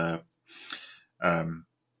at I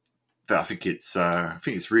think it's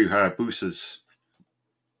Ryu Hayabusa's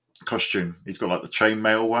costume. He's got like the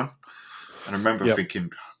chainmail one, and I remember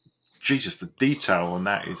thinking, Jesus, the detail on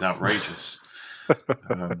that is outrageous.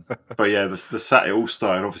 But yeah, it all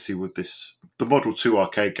started obviously with the Model 2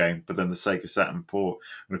 arcade game, but then the Sega Saturn port,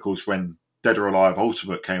 and of course when Dead or Alive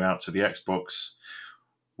Ultimate came out to the Xbox,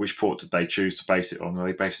 which port did they choose to base it on? Well,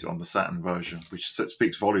 they based it on the Saturn version, which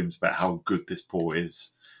speaks volumes about how good this port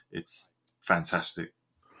is. It's fantastic.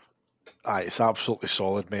 It's absolutely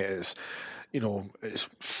solid, mate. It's it's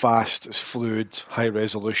fast, it's fluid, high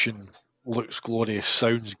resolution, looks glorious,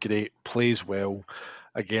 sounds great, plays well.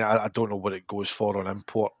 Again, I don't know what it goes for on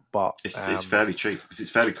import, but it's fairly cheap because it's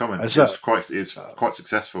fairly common. It's quite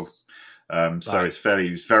successful. So it's very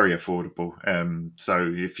affordable.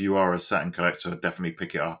 So if you are a Saturn collector, definitely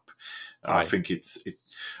pick it up. I think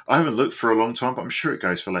I haven't looked for a long time, but I'm sure it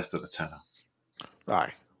goes for less than a tenner.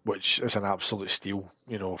 Which is an absolute steal,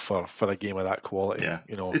 for a game of that quality. Yeah,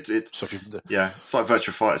 it's like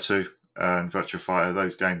Virtua Fighter 2 and Virtua Fighter.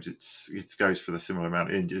 Those games, it goes for the similar amount.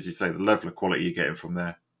 And as you say, the level of quality you're getting from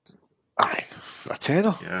there. For a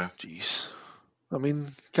tenner. Yeah, jeez. I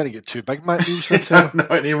mean, can't you get 2 Big Mac meals for a tenner?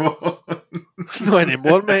 Not anymore. Not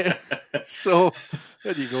anymore, mate. So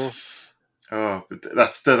there you go. Oh, but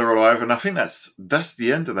that's Dead or Alive, and I think that's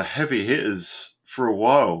the end of the heavy hitters for a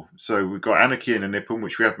while. So we've got Anarchy in the Nippon,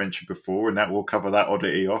 which we have mentioned before, and we'll cover that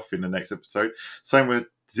oddity off in the next episode. Same with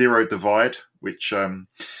Zero Divide, which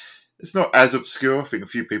it's not as obscure. I think a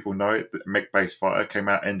few people know it. The mech-based fighter came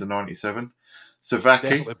out end of '97. Savaki,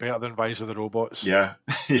 definitely better than Rise of the Robots. Yeah,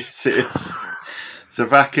 yes it is.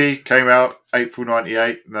 Savaki came out April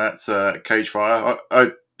 '98, and that's Cage Fighter.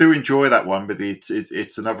 I do enjoy that one, but it's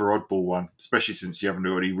another oddball one, especially since you haven't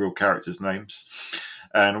got any real characters' names.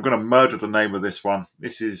 And I'm going to murder the name of this one.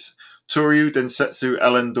 This is Toryu Densetsu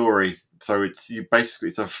Elendori. So it's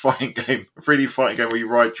a fighting game, a 3D fighting game where you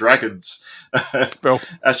ride dragons.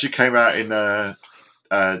 Actually came out in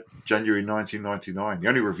January 1999. The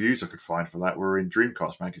only reviews I could find for that were in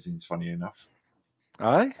Dreamcast magazines, funny enough.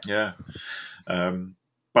 Aye? Yeah.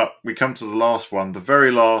 But we come to the last one, the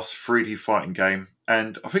very last 3D fighting game.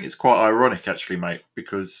 And I think it's quite ironic, actually, mate,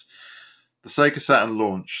 because the Sega Saturn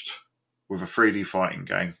launched with a 3D fighting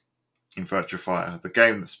game in Virtua Fighter, the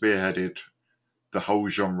game that spearheaded the whole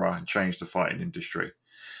genre and changed the fighting industry.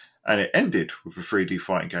 And it ended with a 3D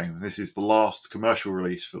fighting game. This is the last commercial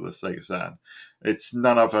release for the Sega Saturn. It's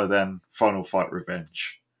none other than Final Fight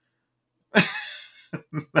Revenge.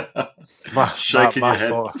 Shaking your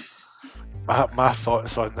head. My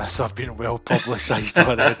thoughts on this have been well publicised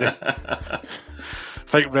already. I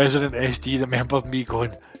think Resident SD remembered me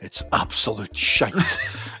going, it's absolute shite.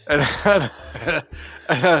 and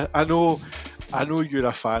I know you're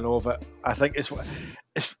a fan of it. I think it's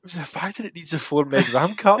the fact that it needs a 4 meg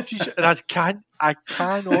RAM cartridge, and I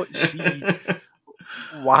cannot see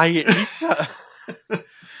why it needs it.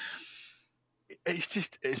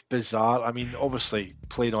 It's bizarre. I mean, obviously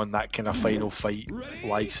playing on that kind of Final Fight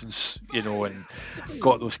license, and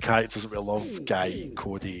got those characters that we love: Guy,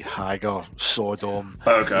 Cody, Hager, Sodom,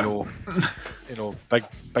 Burger.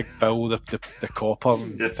 Big Bill, the copper,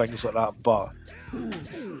 and things like that. But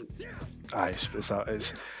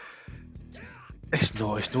it's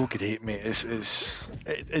no great, mate.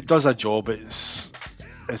 It does a job. It's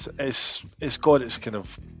got its kind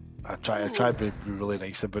of. I try to be really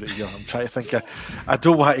nice about it here. I'm trying to think. I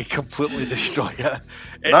don't want to completely destroy it.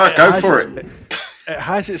 Go for it. It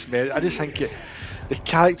has its merit. I just think the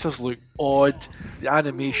characters look odd. The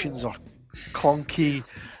animations are clunky.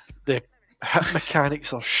 hit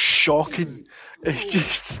mechanics are shocking. It's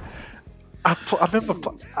just. I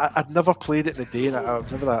remember I'd never played it in the day, and I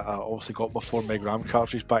was never that. I obviously got my 4 meg RAM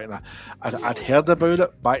cartridge back, and I'd heard about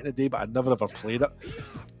it back in the day, but I'd never ever played it.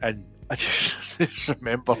 And I just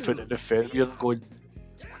remember putting it in the Fenrir and going,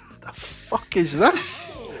 "What the fuck is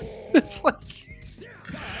this?" It's like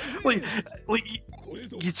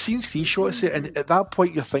you'd seen screenshots of it, and at that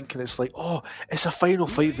point you're thinking it's like, "Oh, it's a Final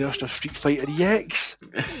Fight version of Street Fighter EX."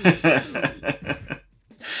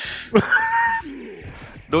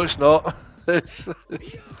 No, it's not. No,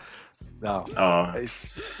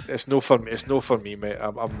 it's no for me. It's no for me, mate.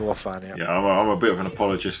 I'm not a fan of it. Yeah, I'm a bit of an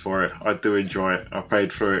apologist for it. I do enjoy it. I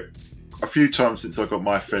paid for it a few times since I got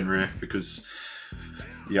my Fenrir because,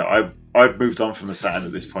 I've moved on from the Saturn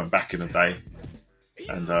at this point back in the day,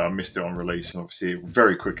 and I missed it on release. And obviously, it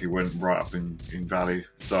very quickly went right up in value.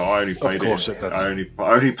 So I only paid it.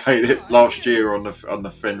 I only paid it last year on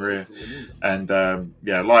the Fenrir, and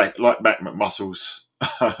like Mac McMuscles.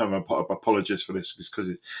 I'm an apologist for this because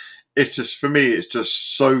it's just, for me, it's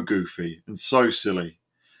just so goofy and so silly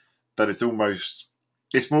that it's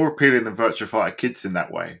more appealing than Virtua Fighter Kids in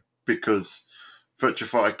that way, because Virtua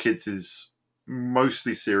Fighter Kids is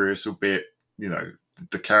mostly serious, albeit,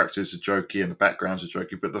 the characters are jokey and the backgrounds are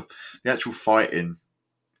jokey, but the actual fighting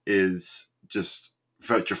is just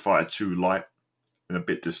Virtua Fighter 2 light and a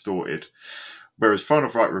bit distorted. Whereas Final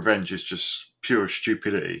Fight Revenge is just pure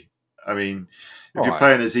stupidity. I mean, if you're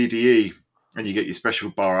playing as EDE and you get your special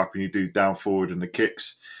bar up and you do down, forward and the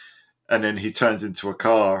kicks, and then he turns into a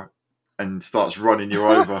car and starts running you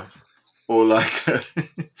over, or like...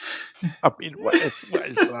 I mean, what is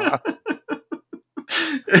that?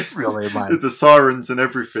 It's really, man. The sirens and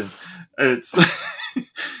everything. It's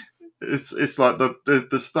like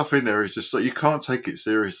the stuff in there is just like, you can't take it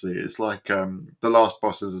seriously. It's like the last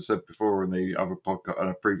boss, as I said before in the other podcast, on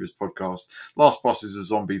a previous podcast. Last boss is a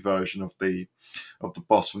zombie version of the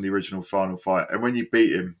boss from the original Final Fight, and when you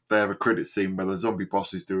beat him, they have a credit scene where the zombie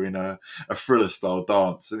boss is doing a Thriller style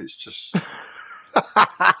dance, and it's just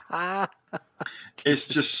it's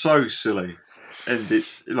just so silly. And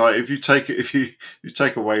it's like, if you take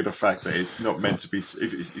away the fact that it's not meant to be,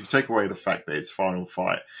 if you take away the fact that it's Final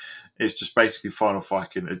Fight, it's just basically Final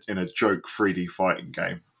Fight in a joke 3D fighting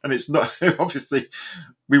game. And it's not, obviously,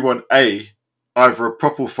 we want either a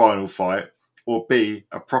proper Final Fight or B,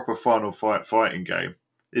 a proper Final Fight fighting game.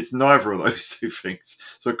 It's neither of those two things.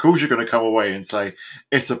 So of course you're going to come away and say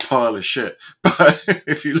it's a pile of shit. But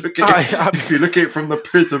if you look at it from the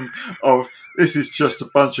prism of, this is just a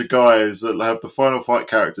bunch of guys that have the Final Fight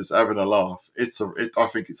characters having a laugh, I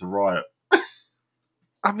think it's a riot.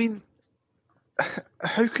 I mean,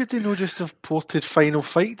 how could they not just have ported Final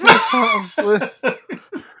Fight to the Saturn?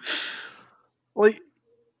 Like,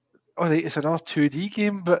 alright, it's another 2D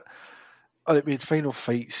game, but I mean, Final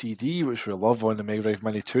Fight CD, which we love on the Mega Drive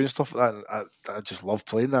Mini 2 and stuff like that, I just love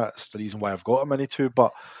playing that. It's the reason why I've got a Mini 2,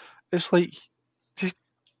 but it's like, just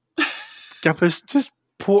give us, just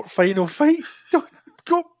port Final Fight. Don't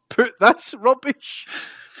go put this rubbish.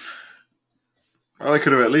 Well, they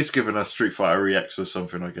could have at least given us Street Fighter EX or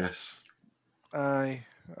something, I guess.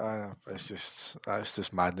 It's just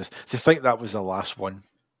madness. To think that was the last one.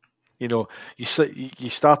 You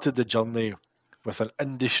started the journey with an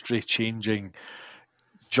industry-changing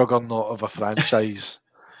juggernaut of a franchise,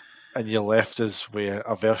 and you left us with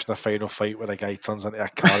a version of Final Fight where a guy turns into a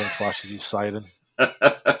car and flashes his siren.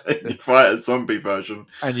 You fight a zombie version.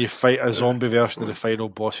 And you fight a zombie version of the final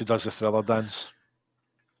boss who does the Thriller dance.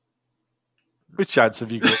 What chance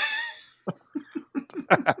have you got?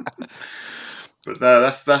 But no,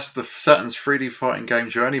 that's the Saturn's 3D fighting game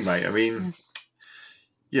journey, mate. I mean,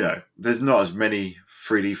 there's not as many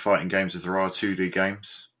 3D fighting games as there are 2D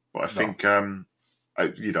games, but I think I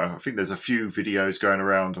think there's a few videos going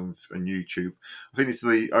around on YouTube. I think this is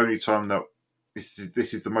the only time that this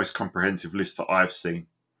is the most comprehensive list that I've seen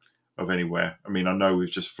of anywhere. I mean, I know we've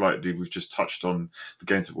just touched on the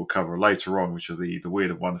games that we'll cover later on, which are the weird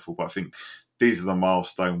and wonderful, but I think these are the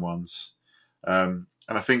milestone ones. And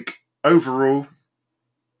I think overall,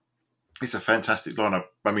 it's a fantastic lineup.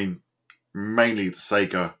 I mean, mainly the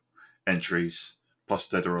Sega entries plus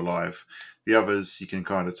Dead or Alive. The others you can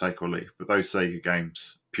kind of take or leave, but those Sega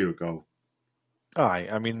games, pure gold. Aye,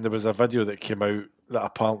 I mean, there was a video that came out that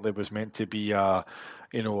apparently was meant to be an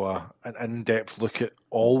in-depth look at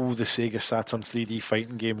all the Sega Saturn 3D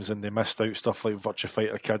fighting games, and they missed out stuff like Virtua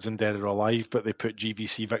Fighter Kids and Dead or Alive, but they put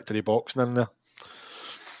GVC Victory Boxing in there.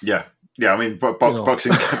 Yeah. I mean,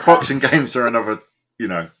 boxing games are another,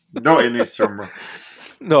 not in this genre.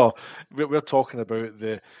 No, we're talking about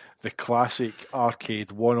the the classic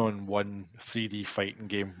arcade one-on-one 3D fighting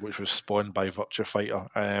game, which was spawned by Virtua Fighter.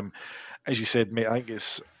 As you said, mate, I think it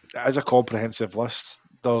is a comprehensive list.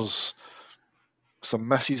 There's some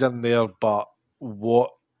misses in there, but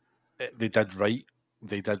what they did right,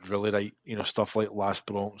 they did really right. Stuff like Last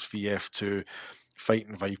Bronx, VF2,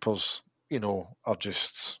 Fighting Vipers, are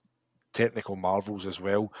just technical marvels as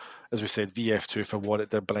well. As we said, VF2 for what it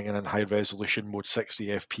did, bringing in high resolution mode, 60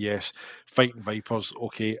 FPS. Fighting Vipers,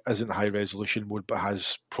 okay, isn't high resolution mode, but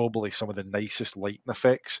has probably some of the nicest lighting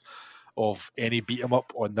effects of any beat 'em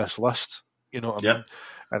up on this list. You know what I mean?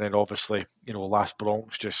 And then obviously, Last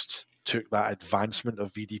Bronx just took that advancement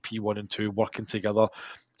of VDP 1 and 2 working together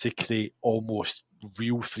to create almost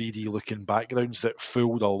real 3D looking backgrounds that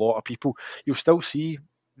fooled a lot of people. You'll still see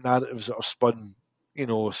narratives that are spun,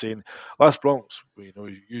 saying Last Bronx,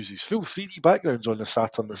 uses full 3D backgrounds on the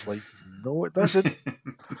Saturn. It's like, no, it doesn't.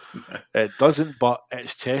 It doesn't, but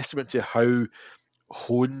it's testament to how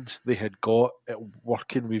honed they had got at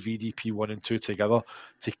working with VDP 1 and 2 together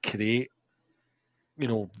to create,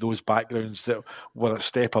 those backgrounds that were a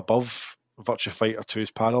step above Virtua Fighter 2's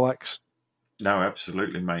Parallax. No,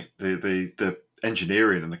 absolutely, mate. The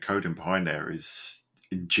engineering and the coding behind there is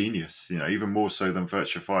ingenious. Even more so than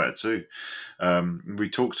Virtua Fighter 2. We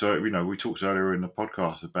talked earlier in the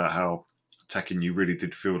podcast about how Tekken, you really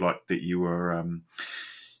did feel like that you were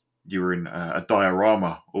in a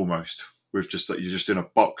diorama almost, with you're just in a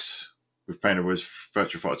box with painted. Whereas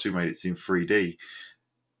Virtua Fighter 2 made it seem 3D,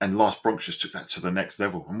 and Last Bronx just took that to the next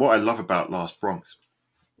level. And what I love about Last Bronx,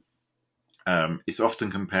 it's often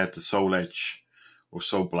compared to Soul Edge or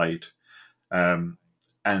Soul Blade, and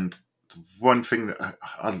one thing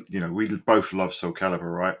that we both love Soul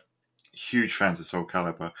Calibur, right? Huge fans of Soul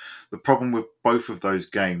Calibur. The problem with both of those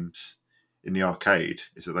games in the arcade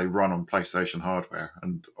is that they run on PlayStation hardware,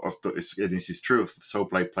 and this is true of the Soul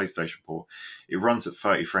Blade PlayStation port. It runs at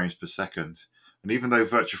 30 frames per second, and even though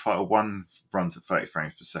Virtua Fighter 1 runs at 30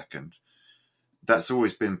 frames per second, that's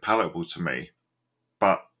always been palatable to me.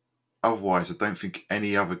 But otherwise, I don't think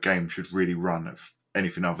any other game should really run at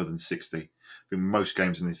anything other than 60. I think most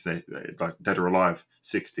games in this, like Dead or Alive,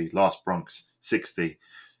 60, Last Bronx, 60,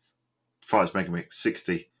 Fighters Mega Mix,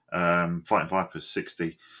 60, Fighting Vipers,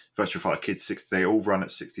 60, Virtua Fighter Kids, 60. They all run at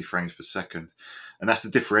 60 frames per second. And that's the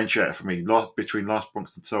differentiator for me between Last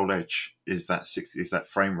Bronx and Soul Edge, is that 60, is that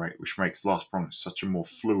frame rate, which makes Last Bronx such a more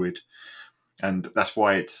fluid. And that's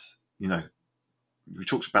why it's, we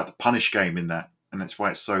talked about the punish game in that, and that's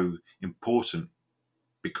why it's so important,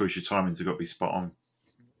 because your timings have got to be spot on.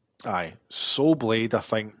 Aye. Soul Blade, I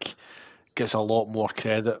think, gets a lot more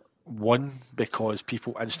credit. One, because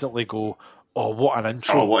people instantly go, oh, what an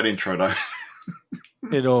intro. Oh, what an intro, though.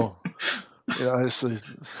 It's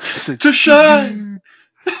to shine!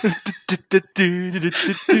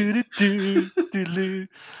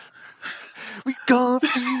 We got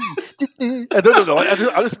free. I don't know.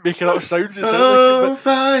 I'm just making up sounds. Oh,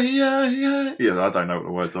 yeah, I don't know what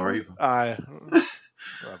the words are either. Aye.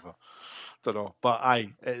 Whatever. Don't know. But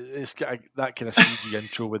aye, it's got that kind of CG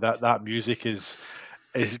intro with that music is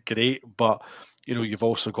great. But you've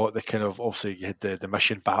also got the kind of, obviously you had the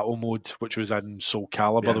mission battle mode, which was in Soul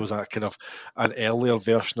Calibur. Yeah. There was that kind of an earlier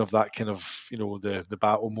version of that kind of, the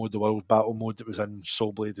battle mode, the world battle mode that was in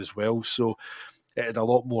Soul Blade as well. So it had a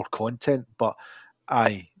lot more content, but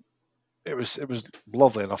aye, it was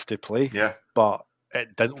lovely enough to play. Yeah. But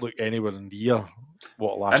it didn't look anywhere near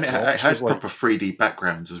what Last Bronx was like. And it had proper 3D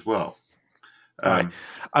backgrounds as well. I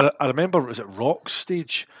remember, was it Rock's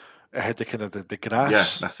stage? It had the kind of the grass.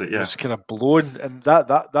 Yeah, that's it. Yeah, it was kind of blown, and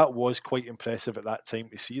that was quite impressive at that time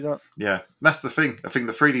to see that. Yeah, that's the thing. I think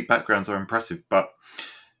the 3D backgrounds are impressive, but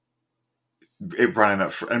it ran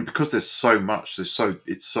out, and because there's so much, it's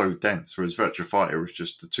so dense. Whereas Virtua Fighter was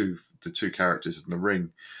just the two characters in the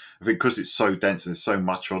ring. I think because it's so dense and there's so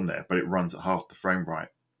much on there, but it runs at half the frame rate.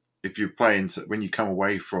 If you're playing, when you come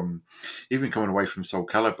away from, even coming away from Soul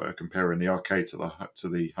Calibur, comparing the arcade to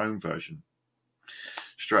the home version,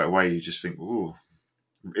 straight away you just think, ooh,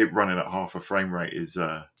 it running at half a frame rate is,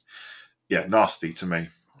 nasty to me.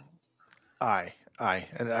 Aye,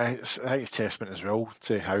 and I think it's testament as well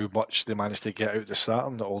to how much they managed to get out the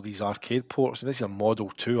Saturn, all these arcade ports. And these are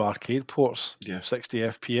Model 2 arcade ports, 60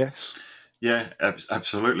 FPS. Yeah,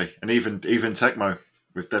 absolutely. And even Tecmo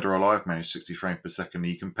with Dead or Alive managed 60 frames per second.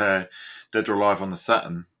 You compare Dead or Alive on the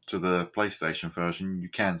Saturn to the PlayStation version, you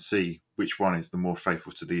can see which one is the more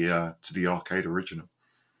faithful to the arcade original.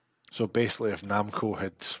 So basically, if Namco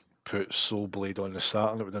had put Soul Blade on the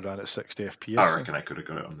Saturn, it would have ran at 60 FPS. I reckon I could have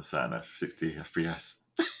got it on the Saturn at 60 FPS.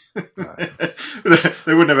 Aye.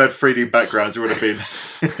 They wouldn't have had 3D backgrounds. It would have been.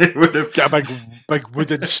 It would have Get a big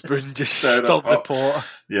wooden spoon, just stir the pot.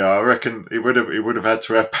 Yeah, I reckon it would have had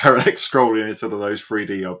to have parallax scrolling instead of those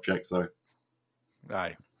 3D objects, though.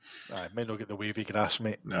 Aye, might not get the wavy grass,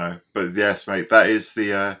 mate. No, but yes, mate, that is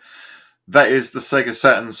the Sega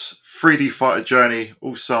Saturn's 3D fighter journey,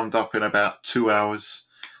 all summed up in about 2 hours.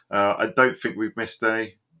 I don't think we've missed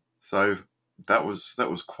any, so that was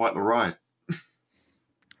quite the ride.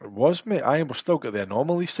 It was, mate. We've still got the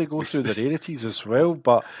anomalies to go through, the rarities as well,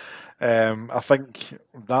 but I think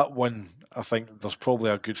that one, there's probably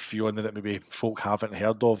a good few in there that maybe folk haven't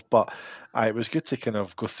heard of, but it was good to kind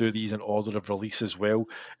of go through these in order of release as well,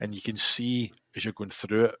 and you can see as you're going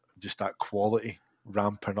through it, just that quality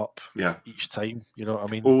ramping up each time, you know what I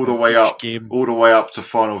mean? All the way up to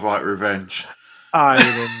Final Fight Revenge. And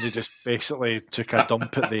then they just basically took a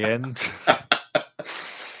dump at the end.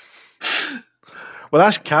 Well,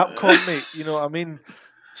 that's Capcom, mate. You know what I mean?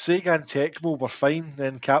 Sega and Tecmo were fine.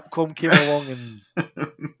 Then Capcom came along and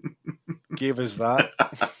gave us that.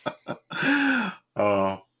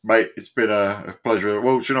 Oh, mate, it's been a pleasure.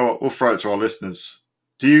 Well, do you know what? We'll throw it to our listeners.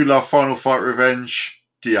 Do you love Final Fight Revenge?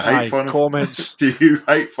 Do you hate comments? Do you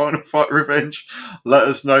hate Final Fight Revenge? Let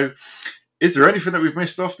us know. Is there anything that we've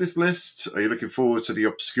missed off this list? Are you looking forward to the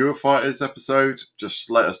Obscure Fighters episode? Just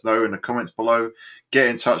let us know in the comments below. Get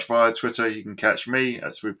in touch via Twitter. You can catch me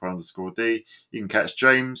at Swooper_D. You can catch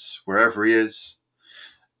James wherever he is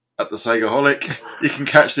at the Segaholic. You can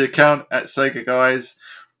catch the account at Sega Guys.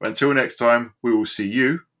 Until next time, we will see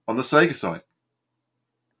you on the Sega side.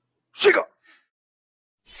 Sega!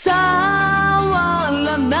 触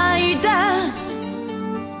らないで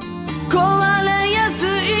壊れやす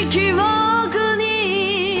い記憶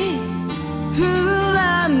に触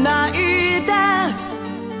らないで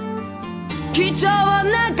貴重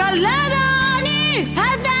な体